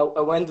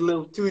 I went a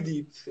little too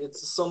deep.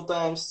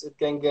 Sometimes it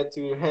can get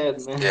to your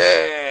head, man.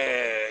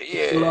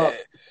 Yeah.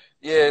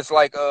 It's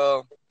like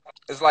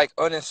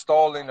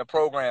uninstalling the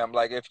program.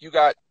 Like if you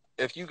got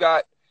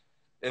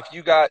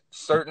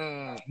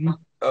certain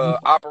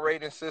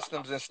operating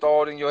systems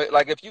installed in your,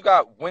 like if you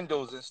got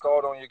Windows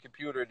installed on your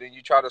computer, then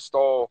you try to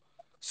install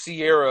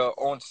Sierra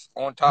on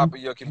top of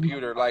your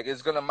computer, like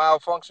it's gonna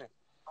malfunction.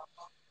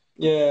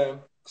 Yeah.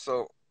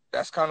 So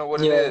that's kind of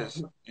what it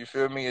is. You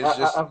feel me? It's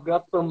just I've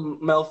got some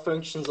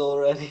malfunctions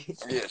already.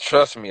 Yeah,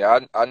 trust me.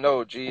 I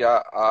know, G.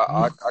 I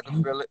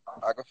can feel it.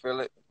 I can feel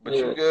it. But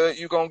you good.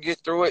 You gonna get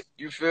through it.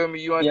 You feel me?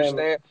 You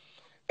understand?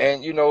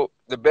 And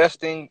the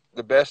best thing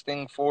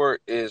for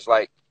it is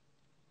like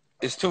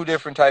it's two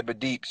different type of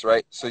deeps,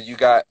 right? So you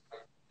got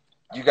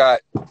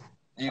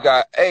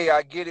hey,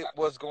 I get it,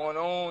 what's going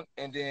on,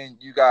 and then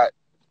you got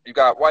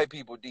white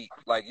people deep.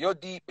 Like your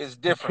deep is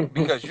different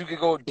because you can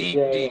go deep.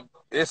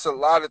 It's a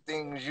lot of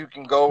things you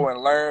can go and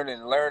learn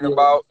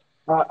about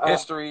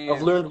history.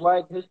 I've learned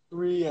white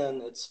history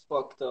and it's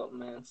fucked up,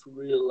 man. For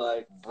real,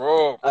 like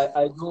bro.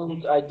 I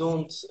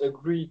don't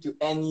agree to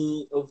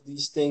any of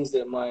these things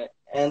that my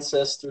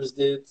ancestors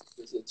did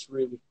because it's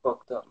really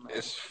fucked up, man.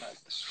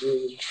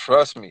 Really...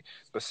 Trust me.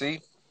 But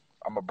see,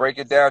 I'm gonna break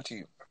it down to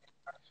you.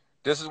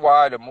 This is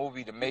why the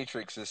movie The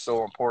Matrix is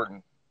so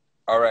important.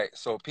 All right,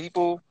 so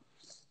people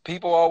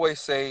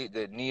always say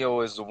that Neo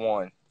is the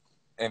one.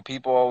 And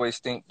people always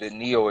think that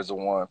Neo is the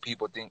one.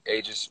 People think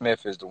Agent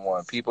Smith is the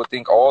one. People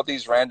think all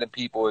these random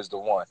people is the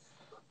one.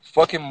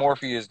 Fucking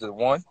Morpheus is the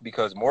one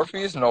because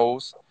Morpheus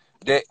knows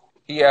that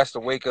he has to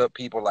wake up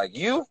people like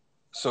you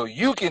so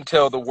you can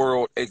tell the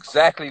world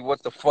exactly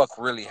what the fuck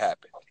really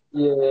happened.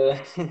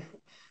 Yeah.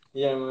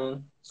 Yeah,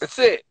 man. That's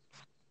it.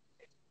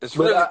 But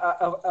really...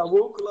 I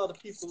woke a lot of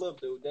people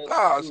up, though. That's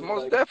it's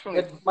most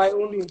definitely. That's my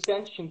only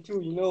intention,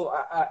 too.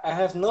 I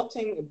have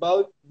nothing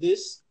about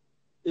this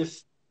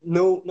if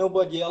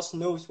nobody else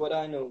knows what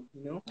I know,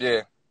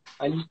 Yeah.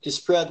 I need to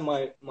spread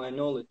my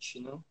knowledge,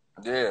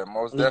 Yeah,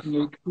 most definitely.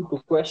 Make people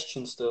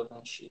question stuff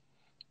and shit.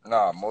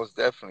 Nah, most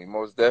definitely,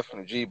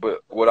 G.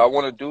 But what I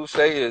want to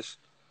say is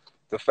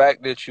the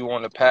fact that you're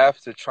on the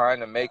path to trying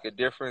to make a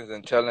difference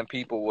and telling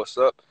people what's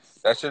up,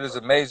 that shit is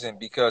amazing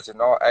because in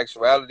all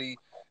actuality,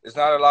 It's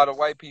not a lot of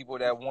white people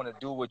that want to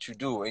do what you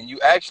do, and you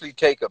actually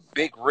take a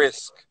big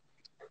risk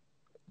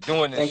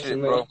doing this Thank you, shit,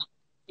 man. bro.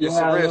 It's a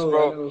Yeah, I risk, know, I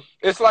bro. know.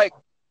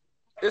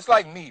 It's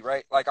like me,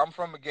 right? Like I'm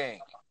from a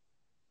gang,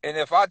 and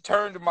if I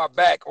turned my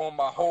back on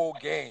my whole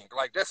gang,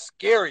 like that's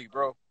scary,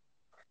 bro.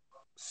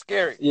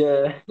 Scary.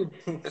 Yeah,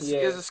 It's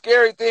yeah. a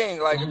scary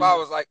thing. Like if I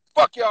was like,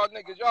 "Fuck y'all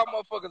niggas, y'all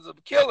motherfuckers are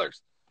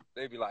killers,"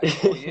 they'd be like,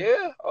 "Oh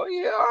yeah, all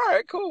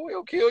right, cool,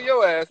 we'll kill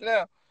your ass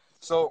now."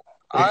 So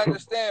I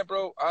understand,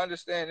 bro. I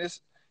understand.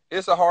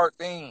 It's a hard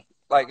thing.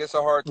 Like it's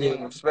a hard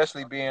thing, Yeah.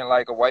 especially being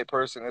like a white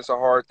person. It's a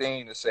hard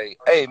thing to say,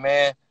 "Hey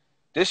man,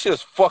 this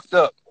shit's fucked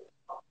up."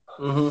 It's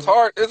Mm-hmm.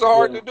 hard. It's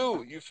hard Yeah. to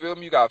do. You feel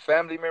me? You got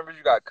family members,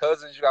 you got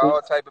cousins, you got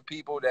all type of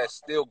people that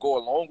still go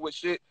along with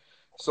shit.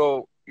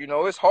 So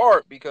it's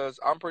hard because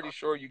I'm pretty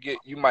sure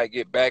you might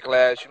get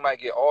backlash. You might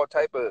get all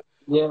type of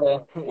Yeah,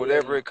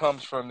 whatever yeah. it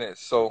comes from this.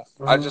 So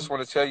I just Mm-hmm.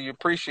 want to tell you,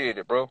 appreciate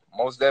it, bro.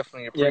 Most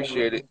definitely Yeah,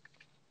 appreciate it. man.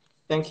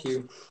 Thank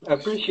you. I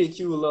appreciate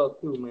you a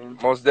lot too, man.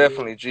 Most For real.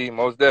 definitely, G.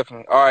 Most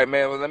definitely. All right,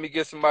 man. Well, let me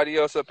get somebody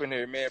else up in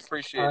here, man. All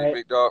Appreciate it, right.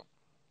 big dog.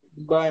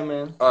 Bye,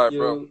 man. All right,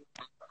 bro. You.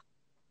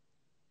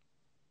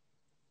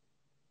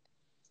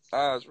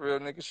 It's real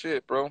nigga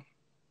shit, bro.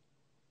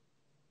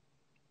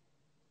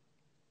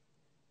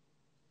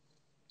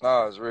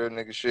 It's real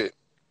nigga shit.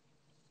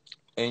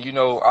 And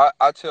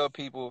I tell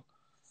people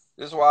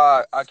this is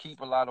why I keep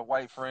a lot of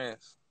white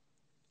friends.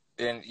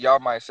 And y'all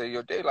might say,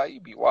 yo, Daylyt,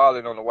 you be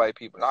wilding on the white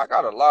people. Now, I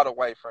got a lot of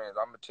white friends.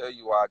 I'm going to tell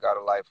you why I got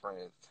a lot of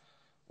friends.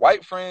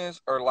 White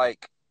friends are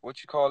like,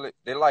 what you call it?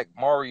 They're like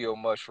Mario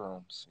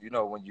mushrooms.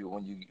 When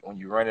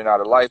you running out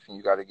of life and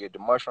you got to get the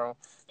mushroom.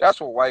 That's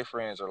what white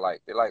friends are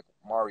like. They're like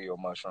Mario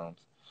mushrooms.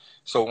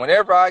 So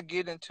whenever I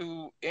get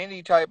into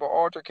any type of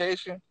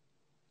altercation,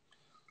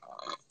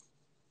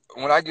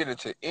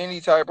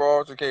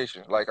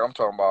 like I'm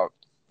talking about,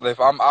 if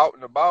I'm out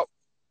and about,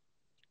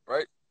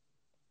 right?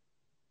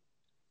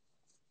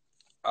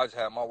 I just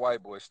have my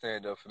white boy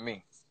stand up for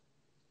me.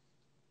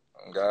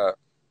 Oh, God.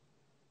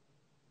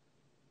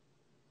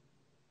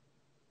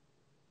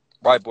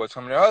 White boy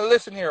coming there. Oh,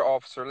 listen here,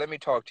 officer. Let me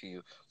talk to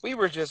you. We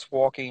were just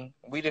walking.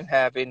 We didn't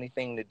have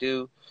anything to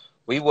do.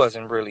 We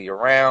wasn't really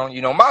around.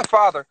 My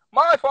father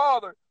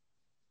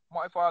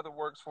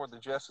works for the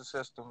justice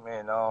system,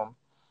 and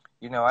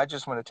I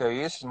just want to tell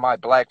you, this is my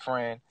black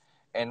friend,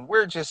 and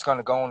we're just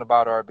gonna go on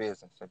about our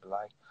business. They'd be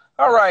like,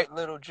 "All right,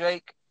 little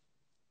Jake,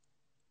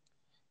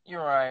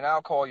 you're right.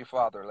 I'll call your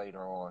father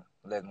later on.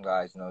 Let them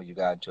guys know you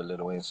got into a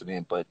little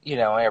incident, but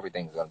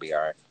everything's gonna be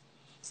all right."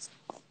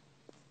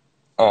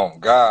 Oh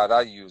God,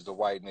 I use the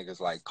white niggas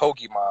like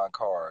Pokemon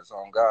cards.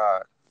 Oh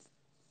God,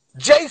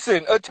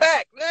 Jason,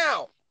 attack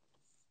now!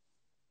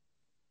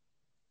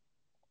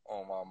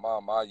 Oh my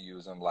mom, I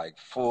use them like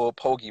full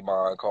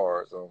Pokemon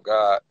cards. Oh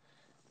God,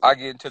 I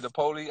get into the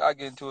police. I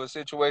get into a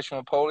situation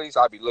with police.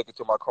 I be looking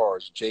through my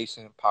cards.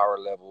 Jason, power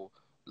level,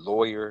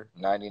 lawyer,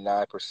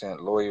 99%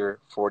 lawyer,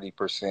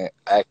 40%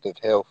 active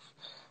health.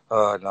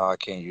 No, I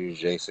can't use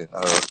Jason.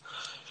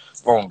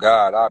 Oh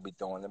God, I be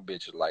throwing them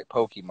bitches like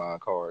Pokemon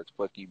cards.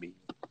 Fuck you, be.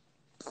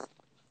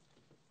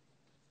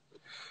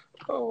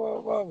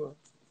 Oh, mama.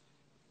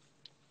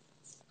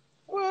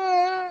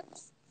 What?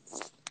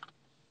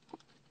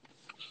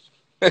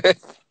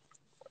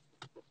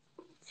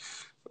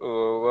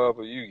 Oh,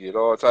 mama, you get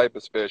all type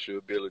of special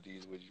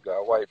abilities when you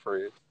got white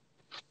friends.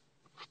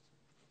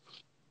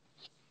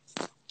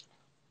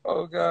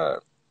 Oh God.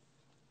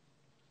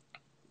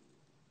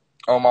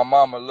 Oh my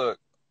mama, look.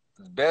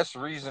 Best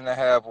reason to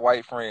have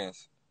white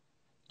friends.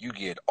 You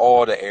get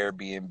all the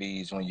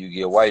Airbnbs when you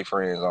get white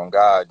friends. On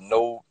God,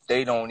 no,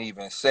 they don't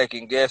even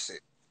second guess it.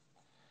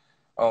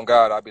 On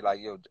God, I'll be like,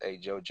 yo, hey,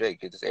 Joe,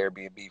 Jake, get this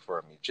Airbnb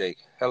for me. Jake,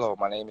 hello,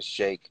 my name is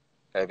Jake.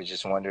 I was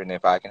just wondering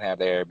if I can have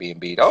the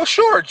Airbnb. Oh,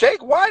 sure,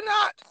 Jake, why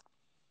not?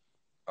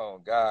 Oh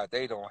God,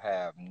 they don't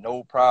have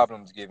no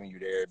problems giving you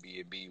the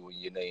Airbnb when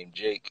your name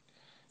Jake.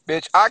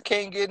 Bitch, I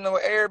can't get no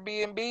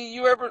Airbnb.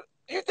 You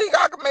think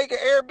I can make an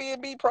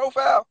Airbnb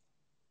profile?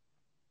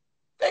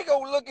 They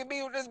gonna look at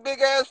me with this big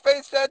ass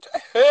face tattoo.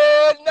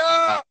 Hell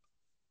no!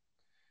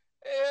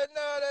 Hell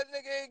no, that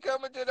nigga ain't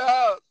coming to the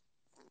house.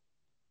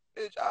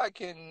 Bitch, I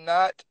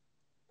cannot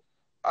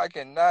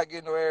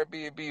get no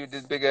Airbnb with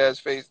this big ass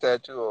face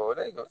tattoo. Or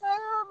they go,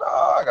 hell no,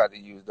 I got to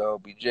use the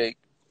OB Jake.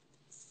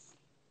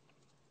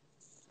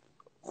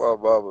 Well,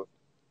 Baba.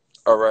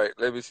 All right,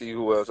 let me see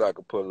who else I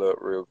can pull up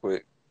real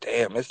quick.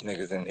 Damn, this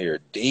nigga's in here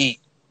deep.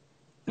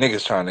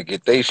 Niggas trying to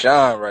get they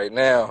shine right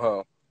now,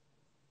 huh?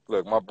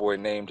 Look, my boy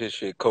named his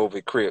shit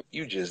COVID Crip.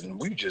 You just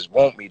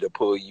want me to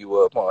pull you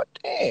up, huh?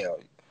 Damn.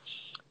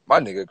 My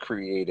nigga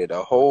created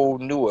a whole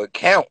new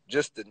account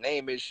just to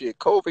name his shit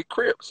COVID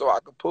Crip so I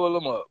could pull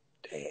him up.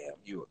 Damn,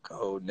 you a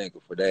cold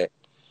nigga for that.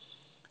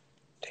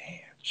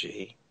 Damn,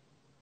 G.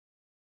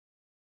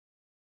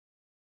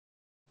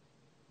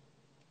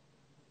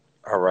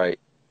 All right.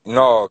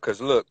 No, cause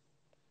look,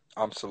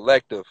 I'm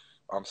selective.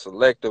 I'm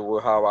selective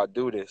with how I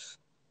do this.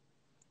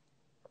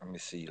 Let me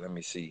see. Let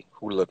me see.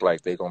 Who look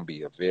like they gonna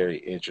be a very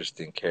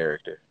interesting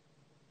character.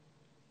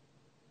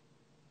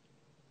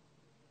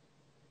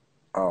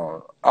 I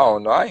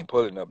don't know. I ain't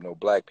pulling up no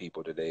black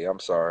people today. I'm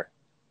sorry.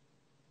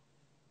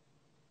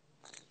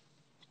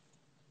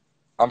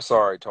 I'm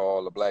sorry to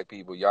all the black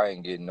people. Y'all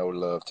ain't getting no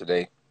love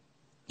today.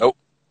 Nope.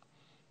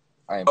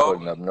 I ain't Oh,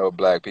 putting up no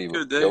black people.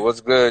 good Yo, day.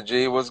 what's good,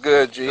 G? What's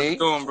good, How's it G?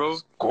 going, bro?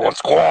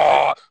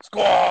 Squad.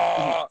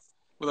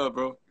 What up,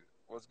 bro?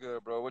 What's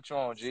good, bro? What you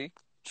on, G?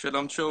 Shit,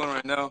 I'm chilling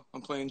right now.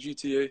 I'm playing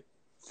GTA.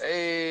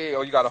 Hey,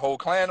 oh, you got a whole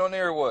clan on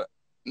there or what?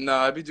 Nah,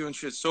 I be doing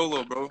shit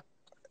solo, bro.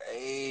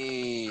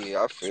 Hey,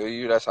 I feel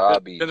you. That's how I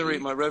be, Generate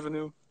G. my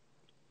revenue.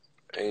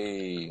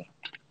 Hey.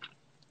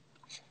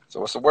 So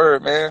what's the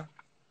word, man?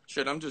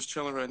 Shit, I'm just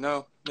chilling right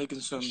now, making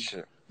some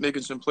Shit.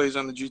 plays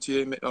on the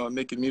GTA,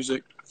 making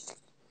music.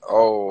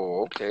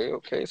 Oh,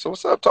 okay. So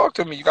what's up? Talk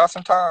to me. You got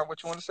some time.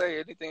 What you want to say?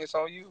 Anything that's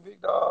on you,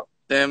 big dog?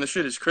 Damn, this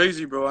shit is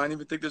crazy, bro. I didn't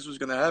even think this was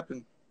gonna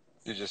happen.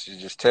 You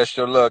just test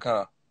your luck,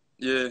 huh?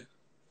 Yeah.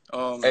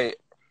 Hey,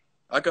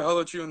 I could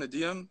holler at you in the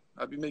DM.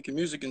 I be making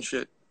music and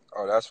shit.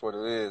 oh, that's what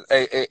it is.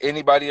 Hey,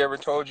 anybody ever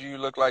told you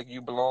look like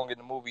you belong in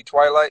the movie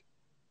Twilight?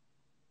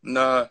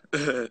 Nah.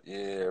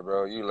 Yeah,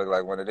 bro, you look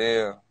like one of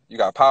them. You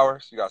got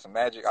powers. You got some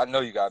magic. I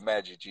know you got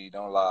magic, G.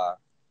 Don't lie.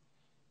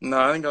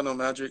 Nah, I ain't got no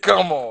magic.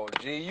 Come on,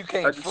 G. You I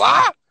can't just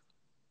fly?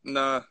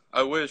 Nah,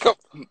 I wish. Come,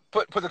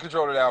 put the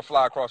controller down.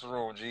 Fly across the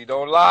room, G.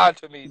 Don't lie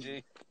to me,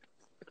 G.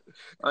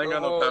 I ain't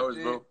got Come no on, powers,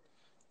 G. bro.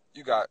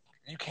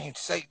 You can't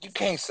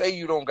say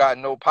you don't got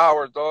no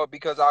powers, dog,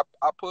 because I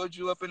pulled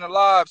you up in the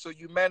live, so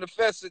you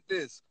manifested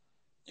this.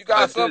 You I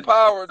got some did.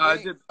 power, I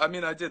G. did. I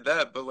mean, I did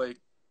that, but like,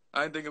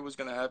 I didn't think it was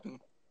gonna happen.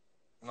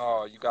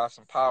 No, you got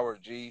some power,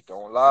 G.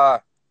 Don't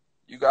lie.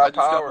 You I got just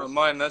got my powers.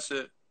 mind. That's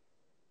it.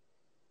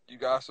 You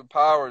got some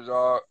powers,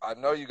 dog. I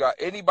know you got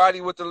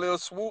anybody with the little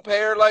swoop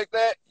hair like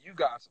that. You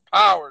got some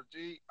powers,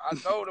 G. I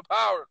know the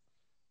powers.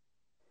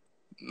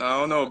 No, I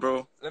don't know,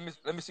 bro. Let me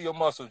see your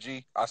muscle,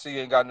 G. I see you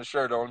ain't got no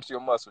shirt on. Let me see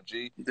your muscle,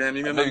 G. Damn,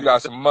 you I gonna know make you me.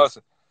 got some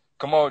muscle.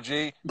 Come on,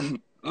 G.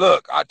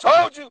 Look, I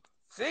told you.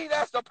 See,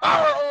 that's the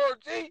power orb,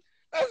 G.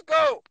 Let's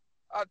go.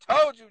 I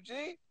told you,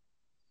 G.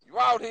 You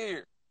out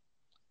here.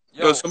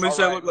 Yo, Yo, somebody all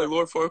said I right, look like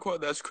look. Lord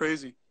Farquaad. That's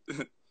crazy.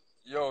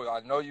 Yo, I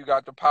know you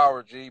got the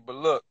power, G. But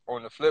look,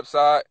 on the flip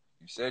side,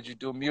 you said you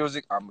do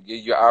music. I'm gonna give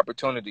you an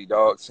opportunity,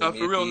 dog. Send Nah, me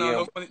for a real.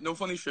 Nah, DM. no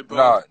funny shit, bro.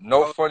 Nah,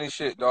 no funny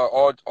shit,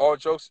 dog. All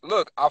jokes.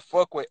 Look, I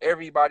fuck with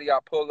everybody I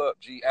pull up,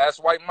 G.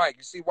 Ask White Mike.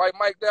 You see White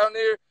Mike down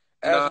there?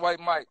 Nah, Ask White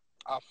Mike.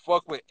 I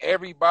fuck with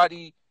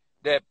everybody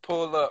that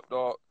pull up,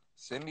 dog.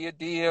 Send me a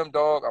DM,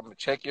 dog. I'm gonna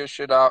check your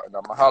shit out and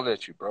I'm gonna holler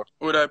at you, bro.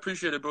 would I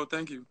appreciate it, bro?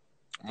 Thank you.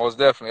 Most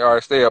definitely. All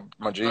right, stay up,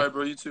 my G. All right,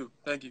 bro. You too.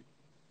 Thank you.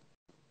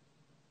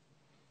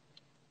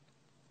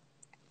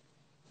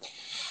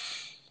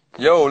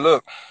 Yo,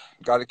 look,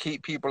 gotta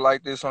keep people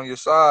like this on your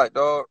side,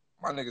 dog.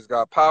 My niggas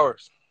got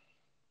powers.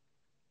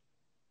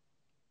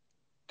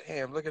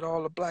 Damn, look at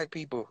all the black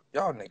people.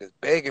 Y'all niggas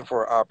begging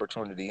for an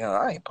opportunity, huh?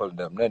 I ain't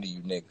pulling up none of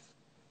you niggas.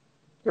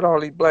 Look at all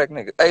these black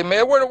niggas. Hey,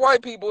 man, where the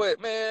white people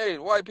at, man? Hey,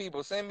 white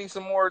people, send me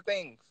some more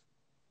things.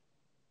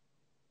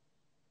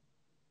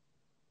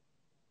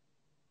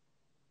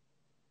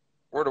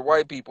 Where the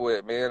white people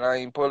at, man? I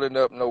ain't pulling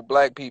up no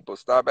black people.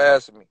 Stop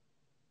asking me.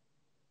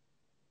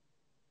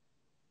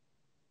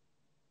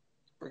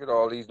 Look at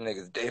all these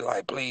niggas.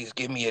 Daylyt, please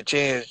give me a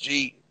chance,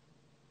 G.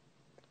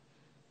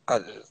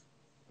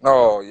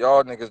 No,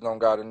 y'all niggas don't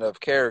got enough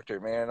character,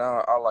 man.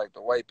 I like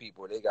the white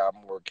people. They got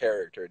more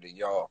character than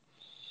y'all.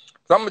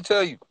 So I'm gonna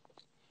tell you.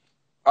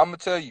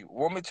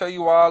 Want me to tell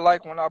you why I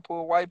like when I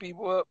pull white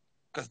people up?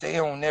 Cause they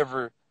don't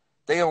never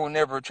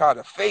try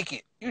to fake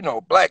it. You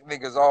know, black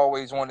niggas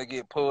always want to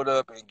get pulled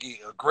up and get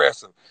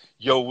aggressive.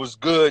 Yo, what's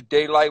good,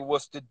 Daylyt?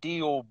 What's the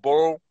deal,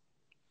 bro?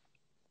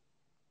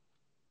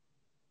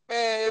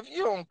 Man, if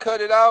you don't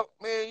cut it out,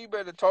 man, you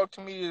better talk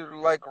to me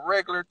like a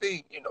regular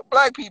thing. You know,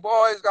 black people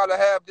always gotta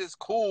have this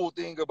cool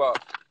thing about,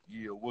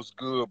 yeah, what's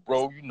good,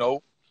 bro?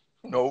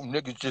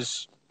 Niggas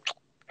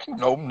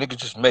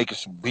just making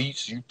some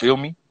beats. You feel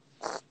me?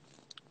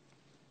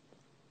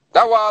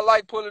 That's why I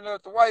like pulling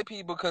up the white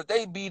people, because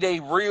they be their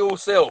real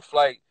self.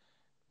 Like,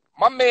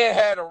 my man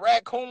had a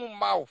raccoon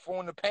mouth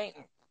on the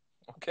painting.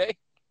 Okay?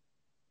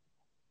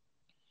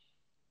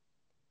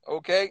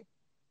 Okay?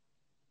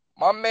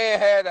 My man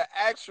had an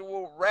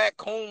actual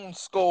raccoon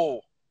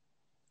skull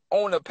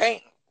on the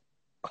painting.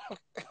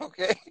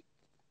 Okay?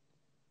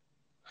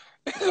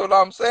 That's what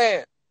I'm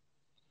saying.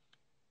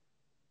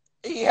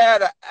 He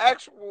had an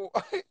actual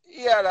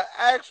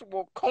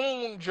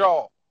coon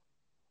jaw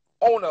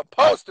on a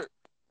poster.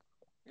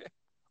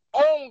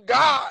 On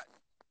God.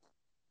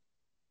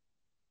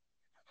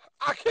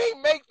 I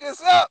can't make this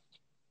up.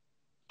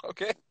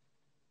 Okay?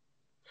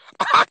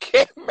 I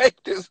can't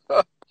make this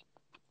up.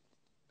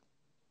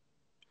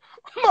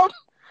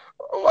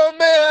 My man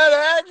had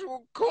an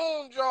actual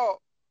coon jaw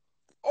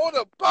on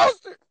a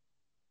poster.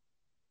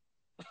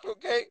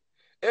 Okay?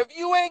 If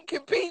you ain't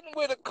competing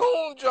with a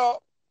coon jaw,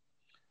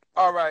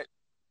 all right.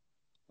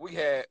 We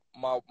had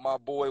my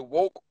boy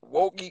Woke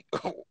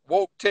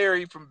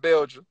Terry from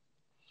Belgium.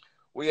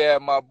 We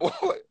had my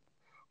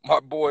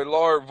boy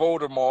Lord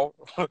Voldemort.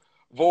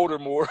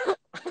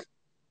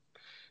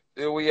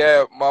 Then we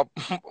have my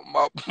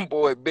my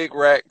boy Big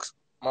Racks.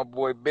 My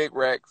boy Big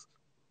Racks.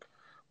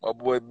 My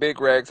boy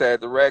Big Racks had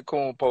the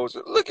raccoon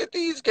poster. Look at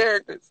these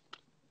characters.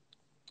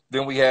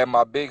 Then we had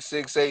my big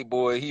 6'8"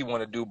 boy. He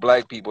want to do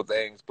black people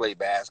things, play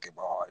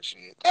basketball and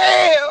shit.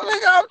 Damn,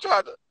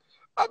 nigga,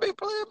 I've been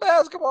playing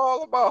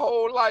basketball my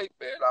whole life,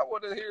 man. I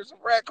want to hear some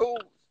raccoons.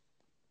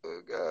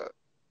 Oh, God.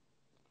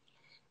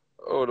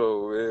 Hold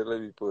on, man. Let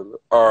me pull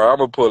up. All right, I'm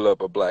going to pull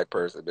up a black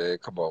person, man.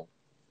 Come on.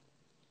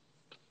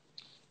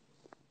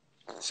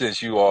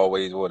 Since you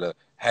always want to,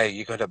 hey,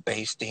 you're going to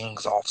base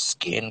things off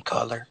skin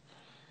color?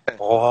 I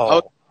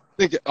was Oh,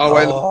 thinking,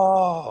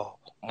 oh,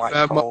 my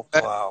my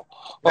profile.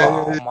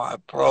 Oh, my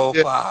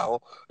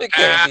profile. It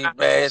can't be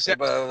based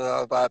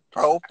on my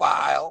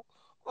profile.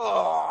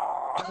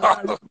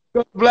 Oh.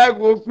 Black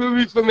Wolf, feel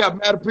me. I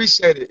mad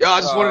appreciate it. Yo, I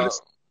just wanted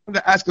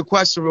to ask a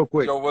question real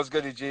quick. Yo, what's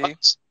good, G?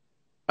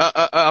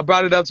 I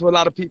brought it up to a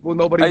lot of people.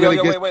 Nobody really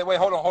gets. Wait,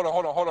 hold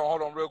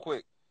on, real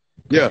quick.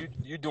 Yeah.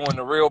 You doing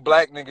the real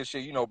black nigga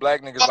shit. You know,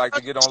 black niggas like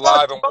to get on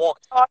live and walk.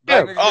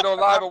 Black niggas get on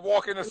live and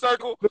walk in a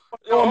circle.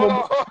 Yo, hold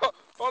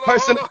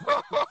on.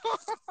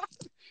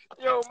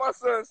 Yo, my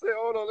son said,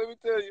 hold on, let me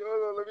tell you.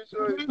 Hold on, let me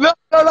show you.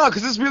 No,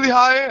 because it's really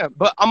how I am.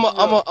 But I'm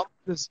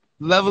just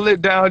level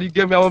it down. You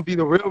get me? I'm gonna be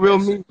the real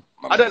me.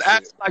 I done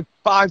asked like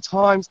 5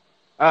 times.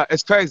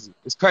 It's crazy.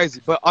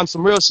 But on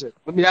some real shit,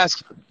 let me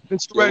ask you.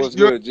 Since what's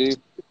good, G?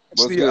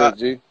 What's good,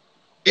 G?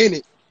 In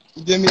it,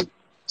 you get me?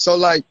 So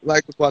like,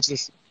 watch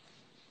this.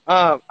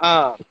 I'm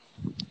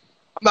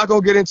not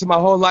gonna get into my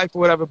whole life or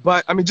whatever,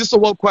 but I mean, just a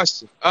one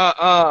question. You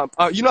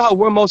know how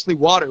we're mostly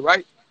water,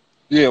 right?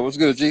 Yeah. What's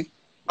good, G?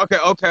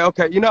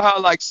 Okay. You know how,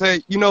 like,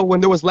 say, you know,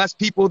 when there was less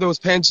people, there was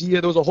Pangea,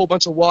 there was a whole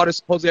bunch of water,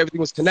 supposedly everything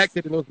was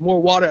connected, and there was more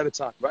water at a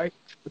time, right?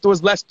 But there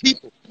was less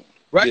people,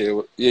 right?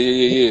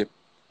 Yeah.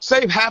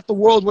 Say half the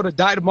world would have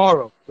died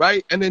tomorrow,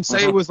 right? And then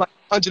say it was like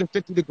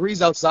 150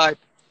 degrees outside.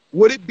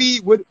 Would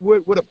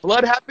a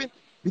flood happen?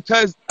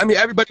 Because, I mean,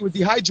 everybody would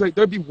dehydrate.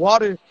 There'd be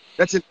water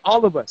that's in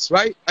all of us,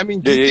 right? I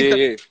mean, do you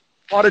think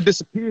that water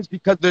disappears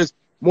because there's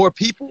more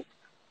people?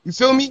 You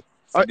feel me?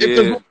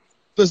 If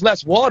there's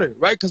less water,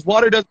 right? Because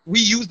we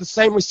use the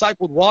same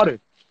recycled water.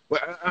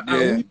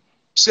 We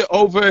shit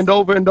over and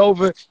over and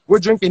over. We're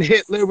drinking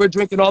Hitler. We're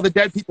drinking all the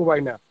dead people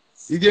right now.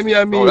 You get me?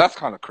 I mean, that's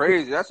kind of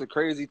crazy. That's a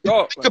crazy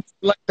thought.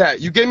 Like that.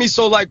 You get me?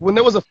 So like when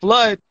there was a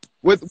flood,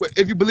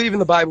 if you believe in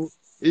the Bible,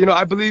 you know,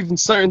 I believe in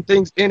certain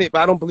things in it,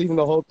 but I don't believe in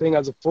the whole thing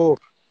as a full.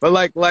 But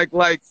like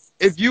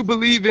if you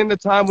believe in the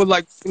time with,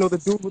 like, you know, the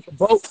dude with the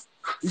boat,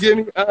 you get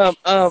me?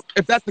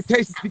 If that's the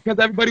case, it's because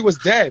everybody was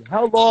dead.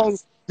 How long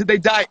did they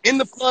die in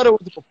the flood, or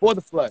was it before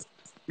the flood?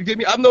 You get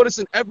me? I've noticed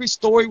in every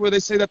story where they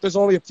say that there's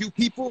only a few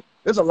people,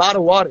 there's a lot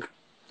of water.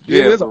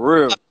 Yeah, for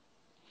real.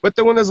 But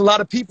then when there's a lot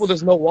of people,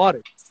 there's no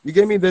water. You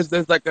get me? There's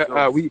like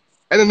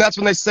and then that's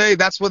where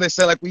they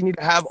say like we need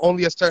to have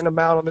only a certain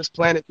amount on this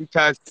planet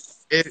because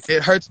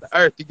it hurts the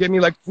earth. You get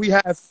me? Like we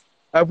have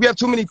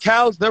too many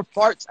cows, their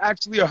farts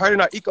actually are hurting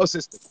our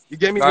ecosystem. You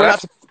get me? We're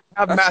not supposed to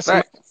have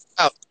massive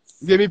cows.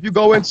 You get me? If you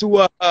go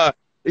into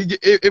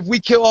if we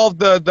kill all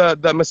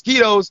the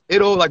mosquitoes,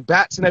 it'll, like,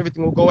 bats and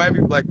everything will go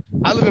everywhere. Like,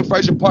 I live in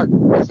Fraser Park.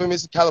 You feel me?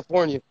 It's in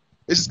California.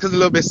 It's just because it's a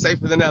little bit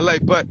safer than LA.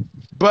 But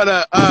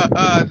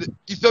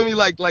you feel me?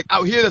 Like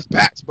out here, there's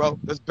bats, bro.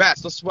 There's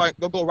bats.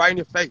 They'll go right in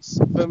your face.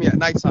 You feel me? At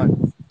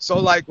nighttime. So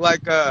like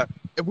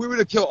if we were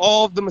to kill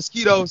all of the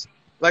mosquitoes,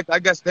 like, I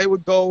guess they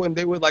would go and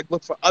they would, like,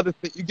 look for other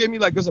things. You get me?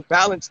 Like, there's a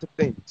balance to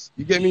things.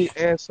 You get me?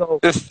 And so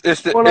it's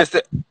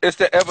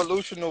the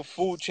evolutional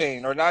food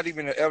chain, or not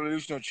even the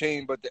evolutional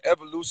chain, but the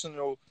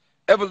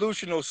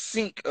evolutional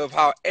sync of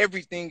how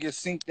everything is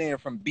synced in,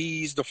 from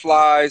bees to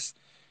flies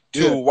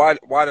to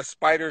why the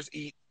spiders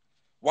eat,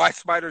 why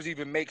spiders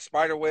even make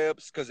spider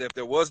webs. Because if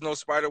there was no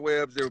spider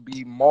webs, there would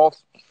be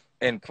moths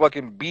and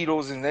fucking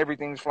beetles and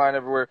everything's flying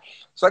everywhere.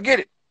 So I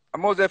get it. I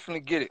most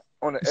definitely get it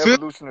on the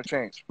evolutional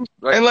change.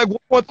 Right? And like one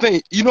more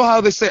thing, you know how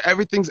they say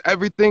everything's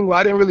everything? Well,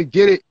 I didn't really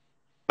get it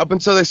up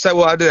until they said,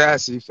 well, I did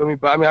ask you, feel me?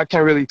 But I mean, I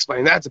can't really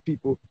explain that to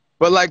people.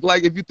 But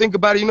like if you think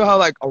about it, you know how,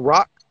 like, a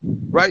rock,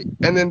 right?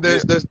 And then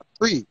there's a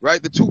tree,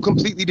 right? The two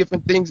completely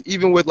different things.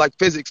 Even with, like,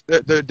 physics,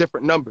 they're a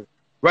different number,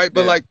 right?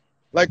 But like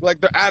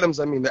they're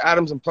atoms. I mean, they're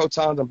atoms and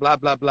protons and blah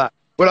blah blah.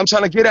 What I'm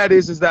trying to get at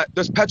is that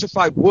there's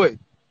petrified wood,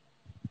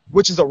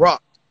 which is a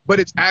rock, but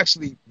it's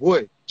actually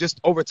wood. Just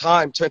over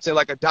time turns into,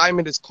 like, a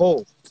diamond is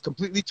coal.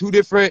 Completely two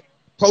different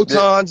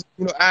protons,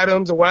 you know,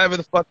 atoms, or whatever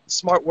the fuck,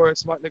 smart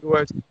nigga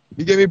words.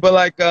 You get me? But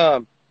like,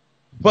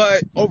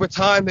 but over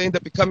time they end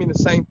up becoming the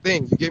same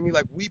thing. You get me?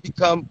 Like,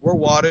 we're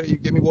water. You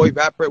get me? We'll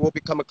evaporate. We'll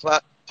become a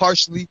cloud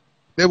partially.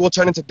 Then we'll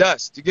turn into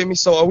dust. You get me?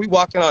 So are we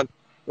walking on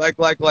like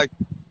I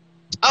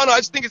don't know. I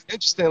just think it's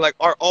interesting. Like,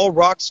 are all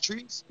rocks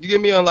trees? You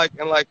get me? On like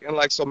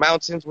so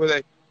mountains where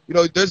they, you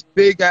know, there's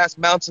big ass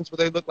mountains where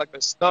they look like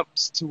they're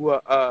stumps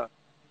to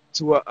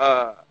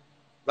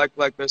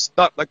like they're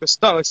stuck, like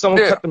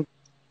someone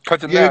cut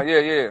them down.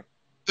 Yeah.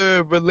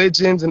 The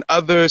religions and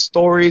other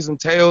stories and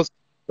tales,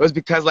 it was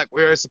because, like,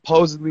 we're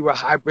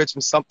hybrids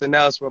from something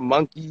else. We're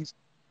monkeys.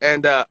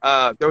 And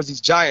there was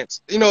these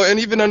giants, you know, and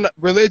even in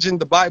religion,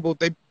 the Bible,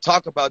 they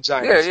talk about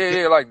giants.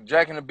 Yeah, like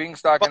Jack and the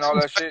Beanstalk and all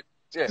that shit.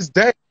 Yeah. It's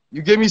dead.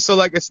 You get me? So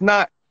like it's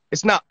not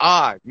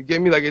odd. You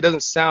get me? Like it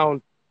doesn't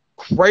sound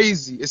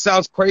crazy. It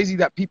sounds crazy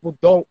that people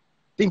don't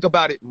think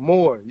about it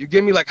more. You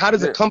get me? Like how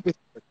does a compass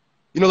work?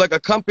 You know, like a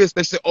compass,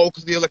 they say, oh,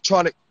 because the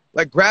electronic,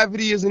 like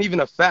gravity isn't even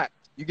a fact.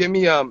 You get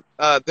me?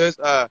 There's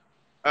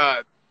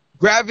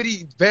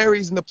gravity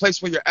varies in the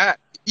place where you're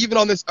at. Even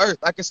on this earth,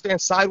 I can stand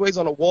sideways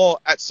on a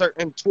wall at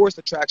certain tourist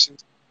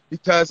attractions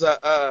because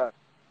yeah,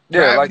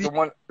 gravity, like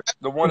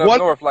the one up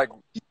north, like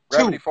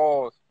Gravity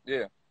Falls.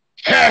 Yeah.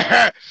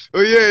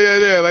 Oh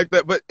yeah, like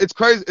that. But it's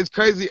crazy. It's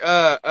crazy.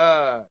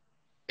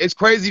 It's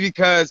crazy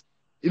because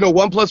you know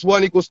 1 +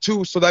 1 =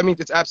 2, so that means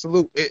it's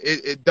absolute.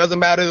 It doesn't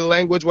matter the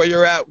language where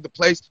you're at, the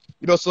place.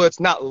 You know, so it's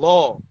not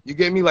law. You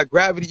get me? Like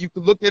gravity, you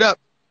could look it up.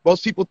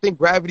 Most people think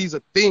gravity's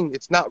a thing.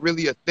 It's not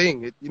really a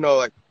thing. You know,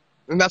 like.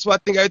 And that's why I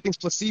think everything's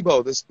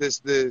placebo. This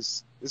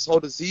whole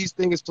disease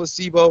thing is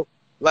placebo.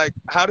 Like,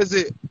 how does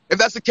it? If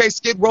that's the case,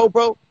 Skid Row,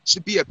 bro,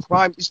 should be a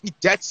crime. It should be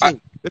death scene.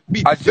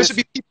 There should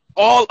be people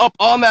all up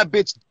on that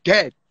bitch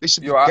dead. They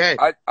should be dead.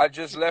 I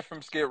just left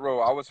from Skid Row.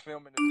 I was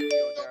filming a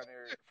video down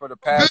there for the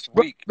past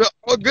week. They're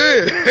all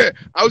good.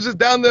 I was just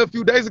down there a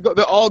few days ago.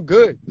 They're all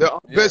good. They're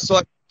all good. So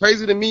like,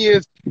 crazy to me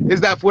is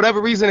that for whatever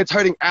reason it's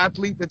hurting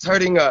athletes. It's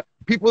hurting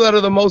people that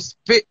are the most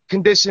fit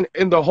condition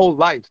in their whole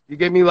life. You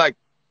get me? Like.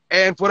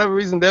 And for whatever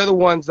reason, they're the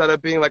ones that are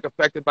being like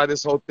affected by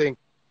this whole thing.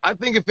 I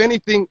think if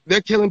anything, they're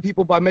killing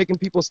people by making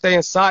people stay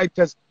inside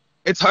because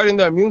it's hurting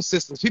their immune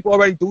systems. People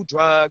already do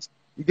drugs,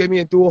 you get me,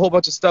 and do a whole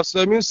bunch of stuff. So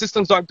their immune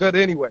systems aren't good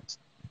anyways.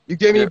 You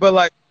get me? But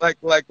like,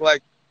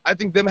 I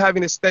think them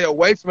having to stay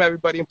away from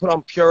everybody and put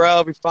on Purell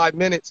every 5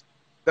 minutes,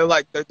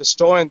 they're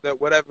destroying the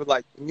whatever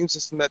like immune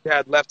system that they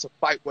had left to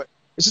fight with.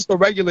 It's just the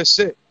regular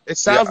shit. It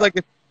sounds like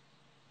it.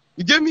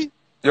 You get me?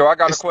 Yo, I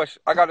got a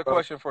question. I got a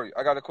question for you.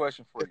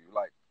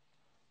 Like.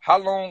 How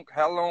long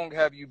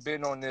have you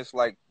been on this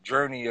like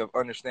journey of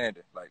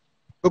understanding? Like,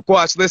 look,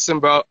 watch, listen,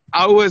 bro.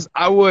 I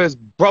was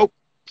broke,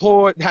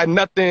 poor, had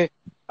nothing.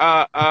 When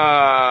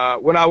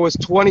I was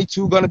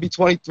 22, gonna be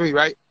 23,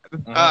 right?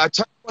 I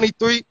turned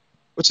 23,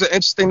 which is an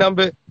interesting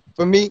number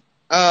for me.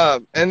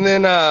 And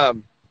then I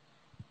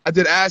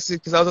did acid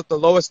because I was at the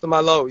lowest of my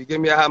low. You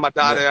get me? I had my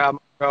daughter, I had my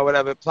girl,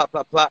 whatever. Plot,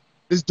 plot, plot.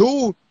 This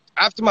dude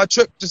after my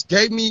trip just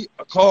gave me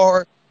a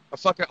car, a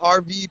fucking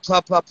RV,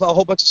 plot, plot, plot, a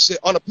whole bunch of shit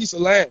on a piece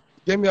of land.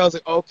 Gave me, I was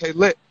like, okay,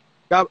 lit.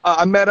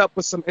 I met up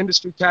with some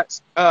industry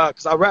cats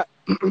because I rap.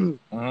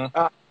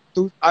 I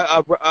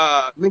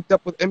linked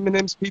up with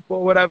Eminem's people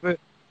or whatever.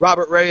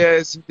 Robert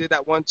Reyes, he did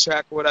that one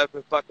track or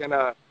whatever. Fucking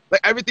like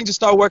everything just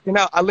started working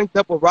out. I linked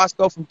up with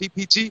Roscoe from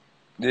DPG.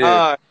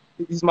 Yeah.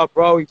 He's my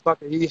bro. He's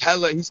got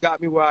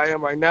me where I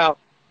am right now,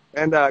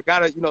 and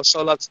gotta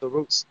show love to the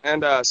roots.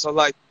 And so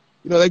like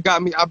they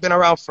got me. I've been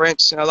around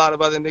French and a lot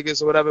of other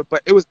niggas or whatever,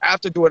 but it was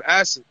after doing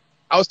acid.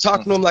 I was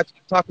talking to them like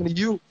talking to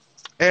you.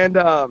 And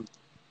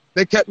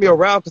they kept me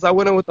around because I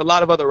went in with a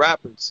lot of other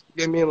rappers.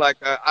 You get me? Like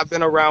I've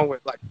been around with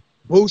like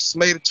Boost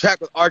made a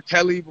track with R.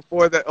 Kelly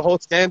before the whole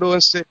scandal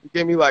and shit. You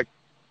get me? Like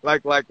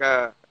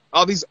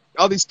all these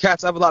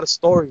cats. I have a lot of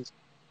stories.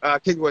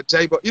 Kicking with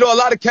J, but a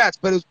lot of cats,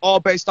 but it was all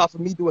based off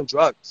of me doing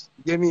drugs.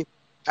 You get me?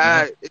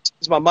 It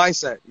changed my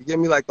mindset. You get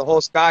me? Like the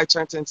whole sky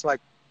turned into like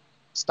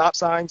stop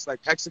signs, like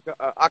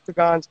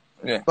octagons.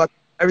 Yeah. But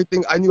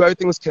everything, I knew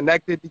everything was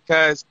connected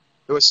because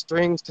there was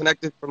strings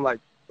connected from like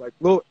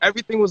little,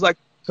 everything was like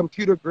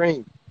computer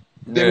green.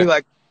 You get me?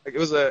 Like it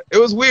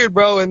was weird,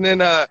 bro. And then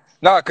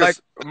because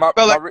my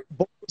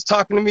was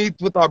talking to me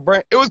with our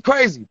brain. It was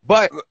crazy,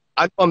 but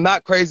I'm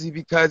not crazy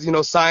because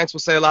science will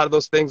say a lot of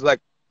those things like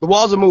the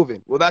walls are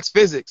moving. Well, that's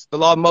physics, the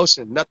law of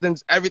motion.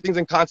 Everything's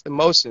in constant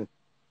motion.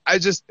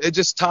 It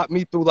just taught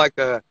me through like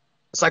a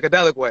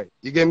psychedelic way.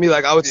 You get me?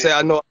 Like I would say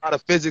I know a lot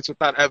of physics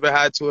without ever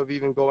had to have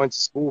even going to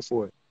school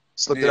for it.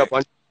 Just look it up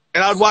on,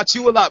 and I'd watch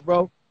you a lot,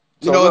 bro.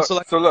 So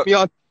look, me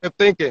on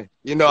thinking,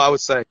 I would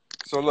say.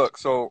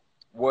 So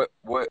what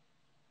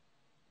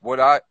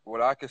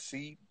I could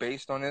see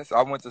based on this,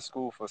 I went to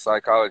school for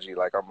psychology.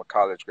 Like I'm a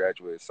college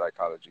graduate of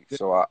psychology.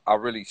 So I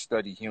really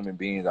study human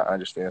beings. I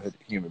understand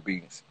human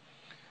beings.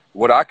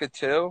 What I could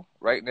tell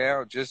right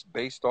now, just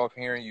based off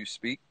hearing you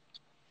speak,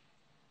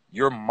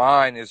 your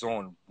mind is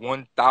on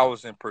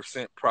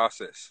 1000%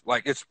 process.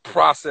 Like it's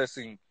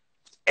processing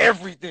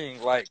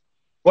everything. Like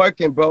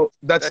working, bro.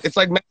 It's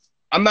like.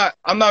 I'm not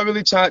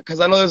really trying because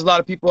I know there's a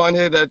lot of people on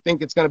here that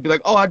think it's gonna be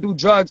like, oh, I do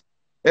drugs.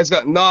 It's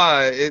like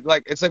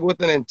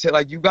with an intent.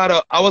 Like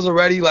I was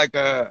already like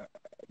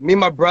me and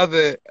my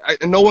brother,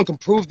 and no one can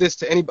prove this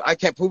to anybody. I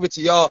can't prove it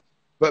to y'all,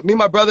 but me and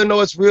my brother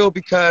know it's real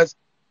because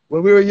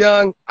when we were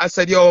young, I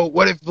said, yo,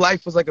 what if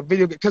life was like a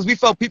video game? Because we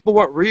felt people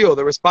weren't real.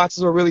 The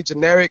responses were really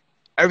generic.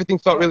 Everything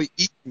felt really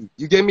easy.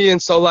 You get me?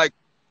 And so like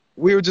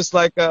we were just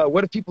like,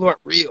 what if people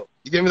weren't real?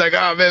 You get me? Like,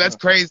 oh man, that's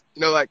crazy.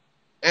 Like.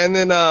 And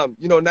then,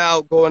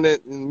 now going in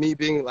and me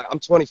being like, I'm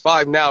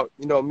 25 now,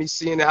 me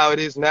seeing how it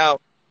is now,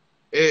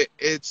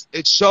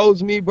 it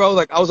shows me, bro,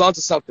 like I was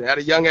onto something at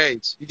a young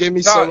age. You gave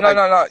me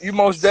No. You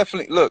most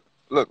definitely, look,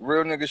 look,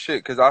 real nigga shit.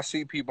 Because I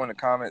see people in the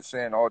comments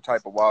saying all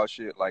type of wild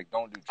shit, like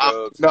don't do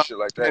drugs and No, shit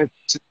like that.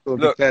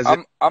 Look, because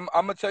I'm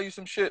gonna tell you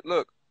some shit.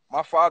 Look,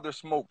 my father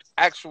smoked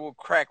actual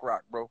crack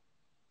rock, bro.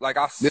 Like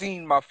I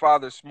seen my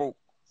father smoke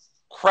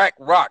crack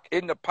rock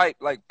in the pipe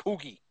like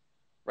Pookie,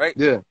 right?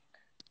 yeah,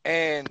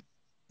 And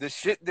the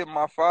shit that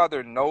my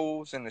father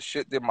knows and the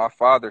shit that my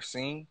father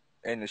seen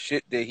and the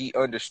shit that he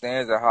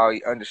understands and how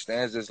he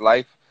understands his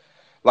life,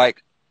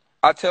 like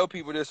I tell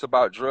people this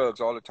about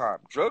drugs all the time.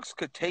 Drugs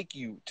could take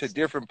you to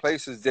different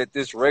places that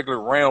this regular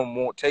realm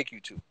won't take you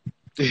to,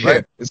 yeah.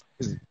 right?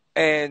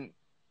 And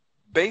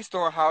based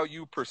on how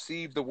you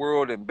perceive the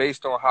world and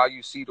based on how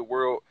you see the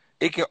world,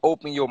 it can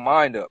open your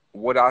mind up.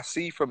 What I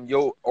see from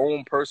your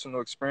own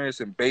personal experience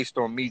and based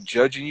on me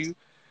judging you,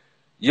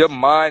 your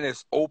mind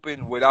is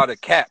open without a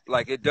cap.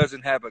 Like it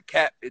doesn't have a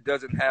cap. It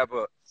doesn't have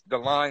the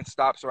line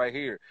stops right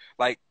here.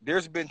 Like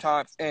there's been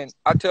times, and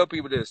I tell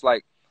people this,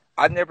 like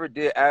I never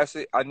did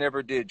acid. I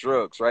never did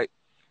drugs, right?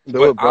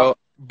 Do it, bro.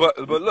 But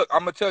look,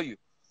 I'm gonna tell you,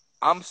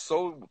 I'm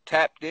so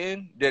tapped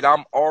in that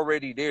I'm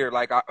already there.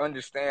 Like I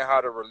understand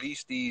how to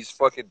release these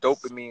fucking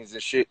dopamines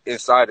and shit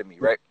inside of me,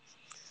 right?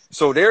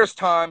 So there's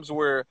times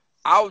where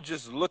I'll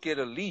just look at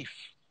a leaf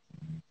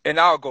and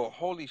I'll go,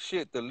 holy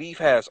shit, the leaf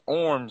has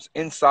arms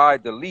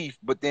inside the leaf,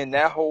 but then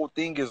that whole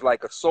thing is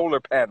like a solar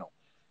panel.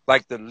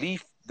 Like the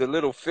leaf, the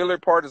little filler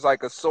part is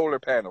like a solar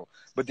panel.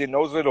 But then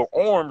those little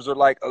arms are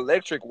like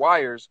electric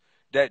wires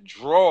that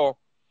draw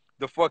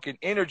the fucking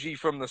energy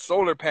from the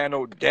solar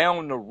panel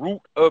down the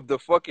root of the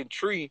fucking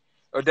tree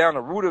or down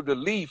the root of the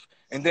leaf.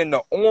 And then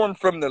the arm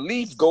from the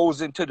leaf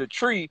goes into the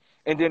tree.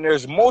 And then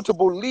there's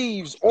multiple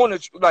leaves on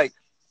it. Like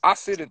I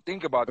sit and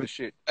think about this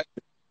shit.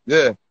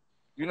 Yeah.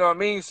 You know what I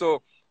mean?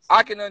 So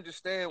I can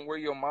understand where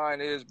your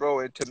mind is,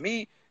 bro. And to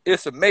me,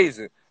 it's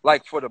amazing.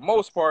 Like for the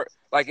most part,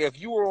 like if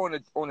you were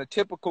on a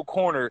typical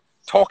corner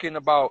talking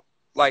about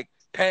like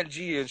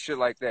Pangea and shit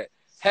like that,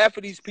 half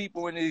of these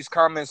people in these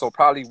comments will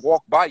probably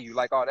walk by you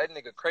like, oh, that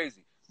nigga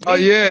crazy. Oh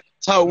yeah,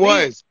 that's how it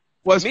was.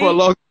 Was for a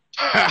long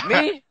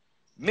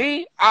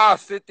me, I'll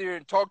sit there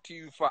and talk to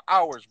you for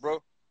hours,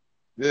 bro.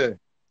 Yeah.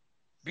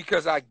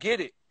 Because I get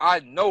it.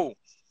 I know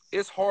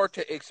it's hard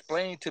to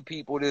explain to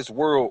people this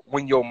world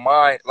when your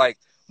mind, like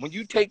when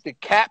you take the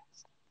cap,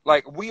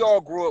 like we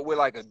all grew up with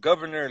like a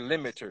governor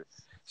limiter.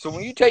 So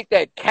when you take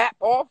that cap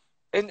off,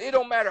 and it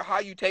don't matter how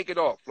you take it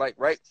off, like,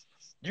 right?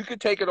 You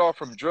could take it off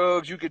from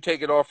drugs. You could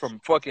take it off from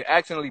fucking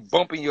accidentally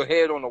bumping your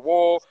head on the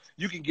wall.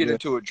 You can get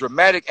into a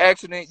dramatic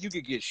accident. You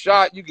could get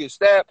shot. You get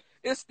stabbed.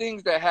 It's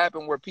things that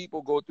happen where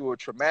people go through a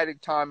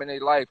traumatic time in their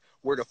life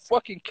where the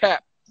fucking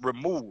cap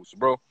removes,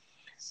 bro.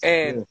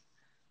 And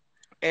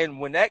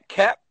and when that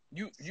cap,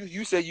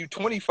 you say you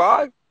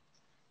 25?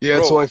 Yeah,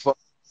 bro, 25.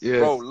 Yeah.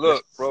 Bro,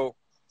 look, bro.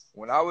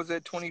 When I was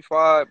at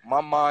 25,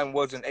 my mind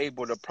wasn't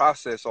able to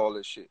process all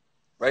this shit,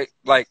 right?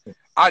 Like,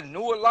 I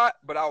knew a lot,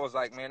 but I was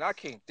like, man, I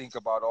can't think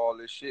about all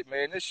this shit,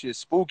 man. This shit's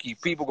spooky.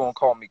 People gonna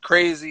call me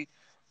crazy,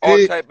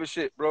 all type of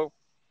shit, bro.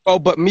 Oh,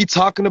 but me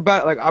talking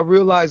about it, like, I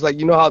realized, like,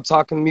 you know how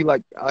talking to me,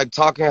 like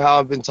talking how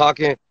I've been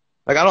talking,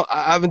 like,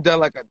 I haven't done,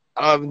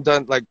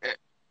 like,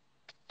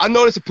 I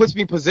notice it puts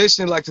me in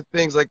position, like, to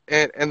things, like,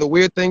 and the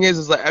weird thing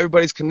is like,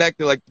 everybody's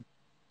connected, like,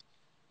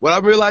 what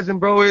I'm realizing,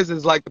 bro,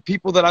 is like the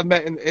people that I've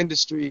met in the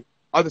industry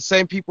are the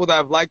same people that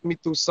have liked me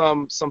through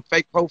some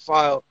fake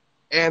profile,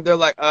 and they're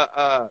like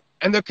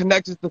and they're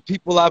connected to the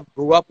people I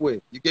grew up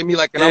with. You get me?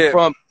 Like, and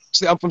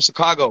I'm from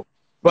Chicago,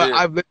 but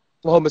I've lived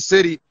in Oklahoma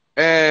City,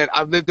 and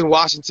I've lived in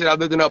Washington, I've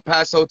lived in El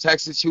Paso,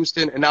 Texas,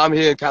 Houston, and now I'm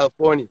here in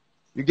California.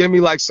 You get me?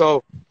 Like,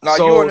 so. Now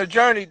you on a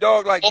journey,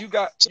 dog. Like you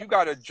got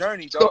a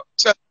journey, dog.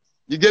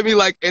 You get me?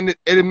 Like, and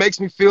it makes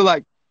me feel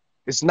like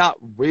it's not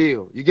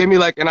real. You get me?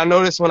 Like, and I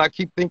notice when I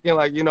keep thinking,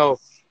 like, you know,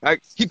 I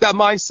keep that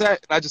mindset,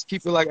 and I just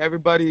keep it like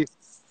everybody.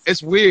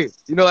 It's weird,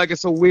 you know, like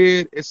it's a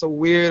weird.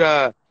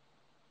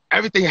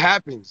 Everything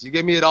happens. You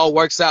get me? It all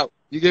works out.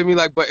 You get me?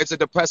 Like, but it's a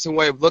depressing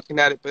way of looking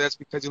at it. But that's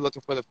because you're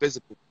looking for the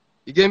physical.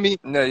 You get me?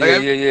 No,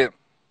 like, yeah.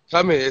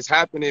 Coming, it's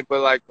happening,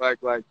 but like,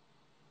 I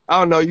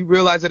don't know. You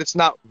realize that it's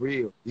not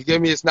real. You get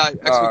me? It's not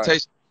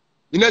expectation.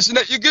 You know,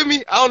 you get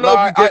me? I don't know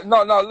if you get.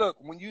 No. Look,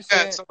 when you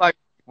say so like,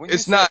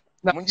 it's not.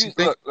 When you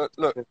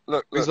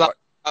look, there's a lot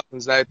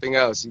happens and everything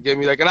else. You get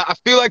me? Like, and I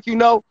feel like, you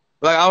know,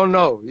 like, I don't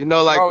know, you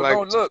know, like,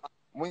 no, look,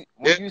 when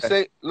you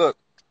say, look,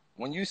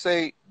 when you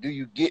say, do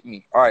you get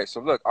me? All right,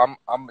 so look, I'm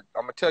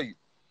gonna tell you.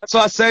 That's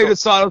why I say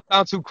this, so I don't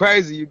sound too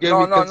crazy. You get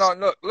me?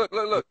 No.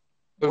 Look.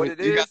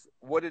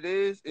 What it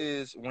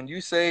is when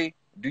you say,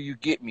 do you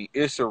get me?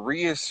 It's a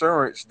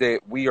reassurance that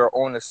we are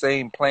on the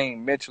same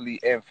plane mentally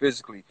and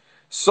physically.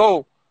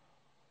 So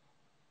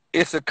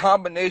it's a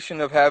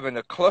combination of having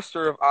a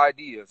cluster of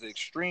ideas, an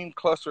extreme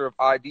cluster of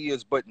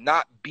ideas, but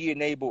not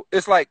being able.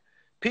 It's like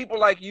people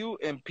like you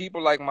and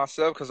people like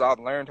myself, because I've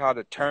learned how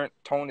to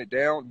tone it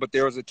down. But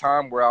there was a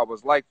time where I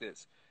was like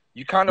this.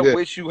 You kind of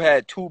wish you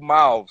had two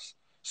mouths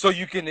so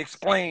you can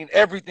explain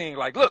everything.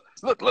 Like, look.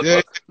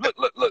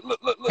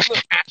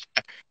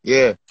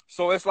 Yeah.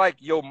 So it's like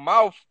your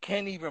mouth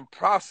can't even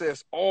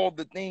process all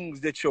the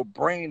things that your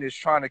brain is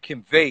trying to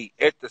convey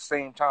at the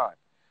same time.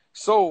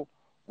 So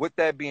with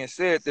that being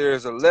said, there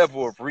is a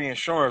level of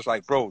reinsurance.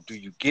 Like, bro, do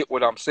you get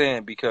what I'm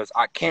saying? Because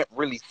I can't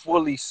really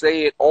fully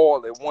say it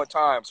all at one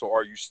time. So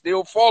are you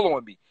still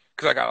following me?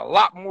 Because I got a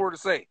lot more to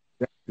say.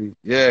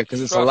 Yeah, because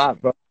Just it's a trust me.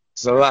 lot, bro.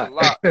 It's a It's a lot.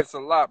 lot. It's a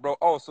lot, bro.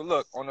 Oh, so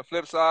look, on the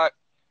flip side,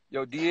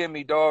 yo, DM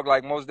me, dog.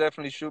 Like, most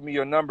definitely shoot me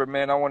your number,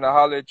 man. I want to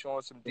holler at you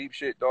on some deep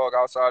shit, dog,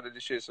 outside of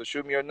this shit. So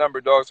shoot me your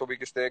number, dog, so we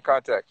can stay in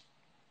contact.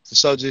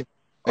 So, G. Hey,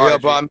 All yo,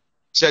 right, bro, G. I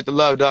appreciate the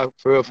love, dog.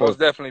 For real, for real. Most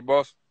definitely,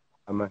 boss.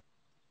 Amen.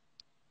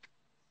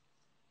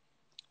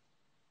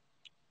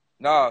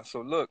 Nah,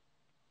 so look,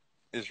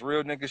 it's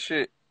real nigga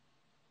shit.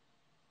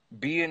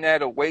 Being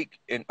that awake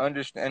and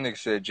understanding,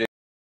 said Jay.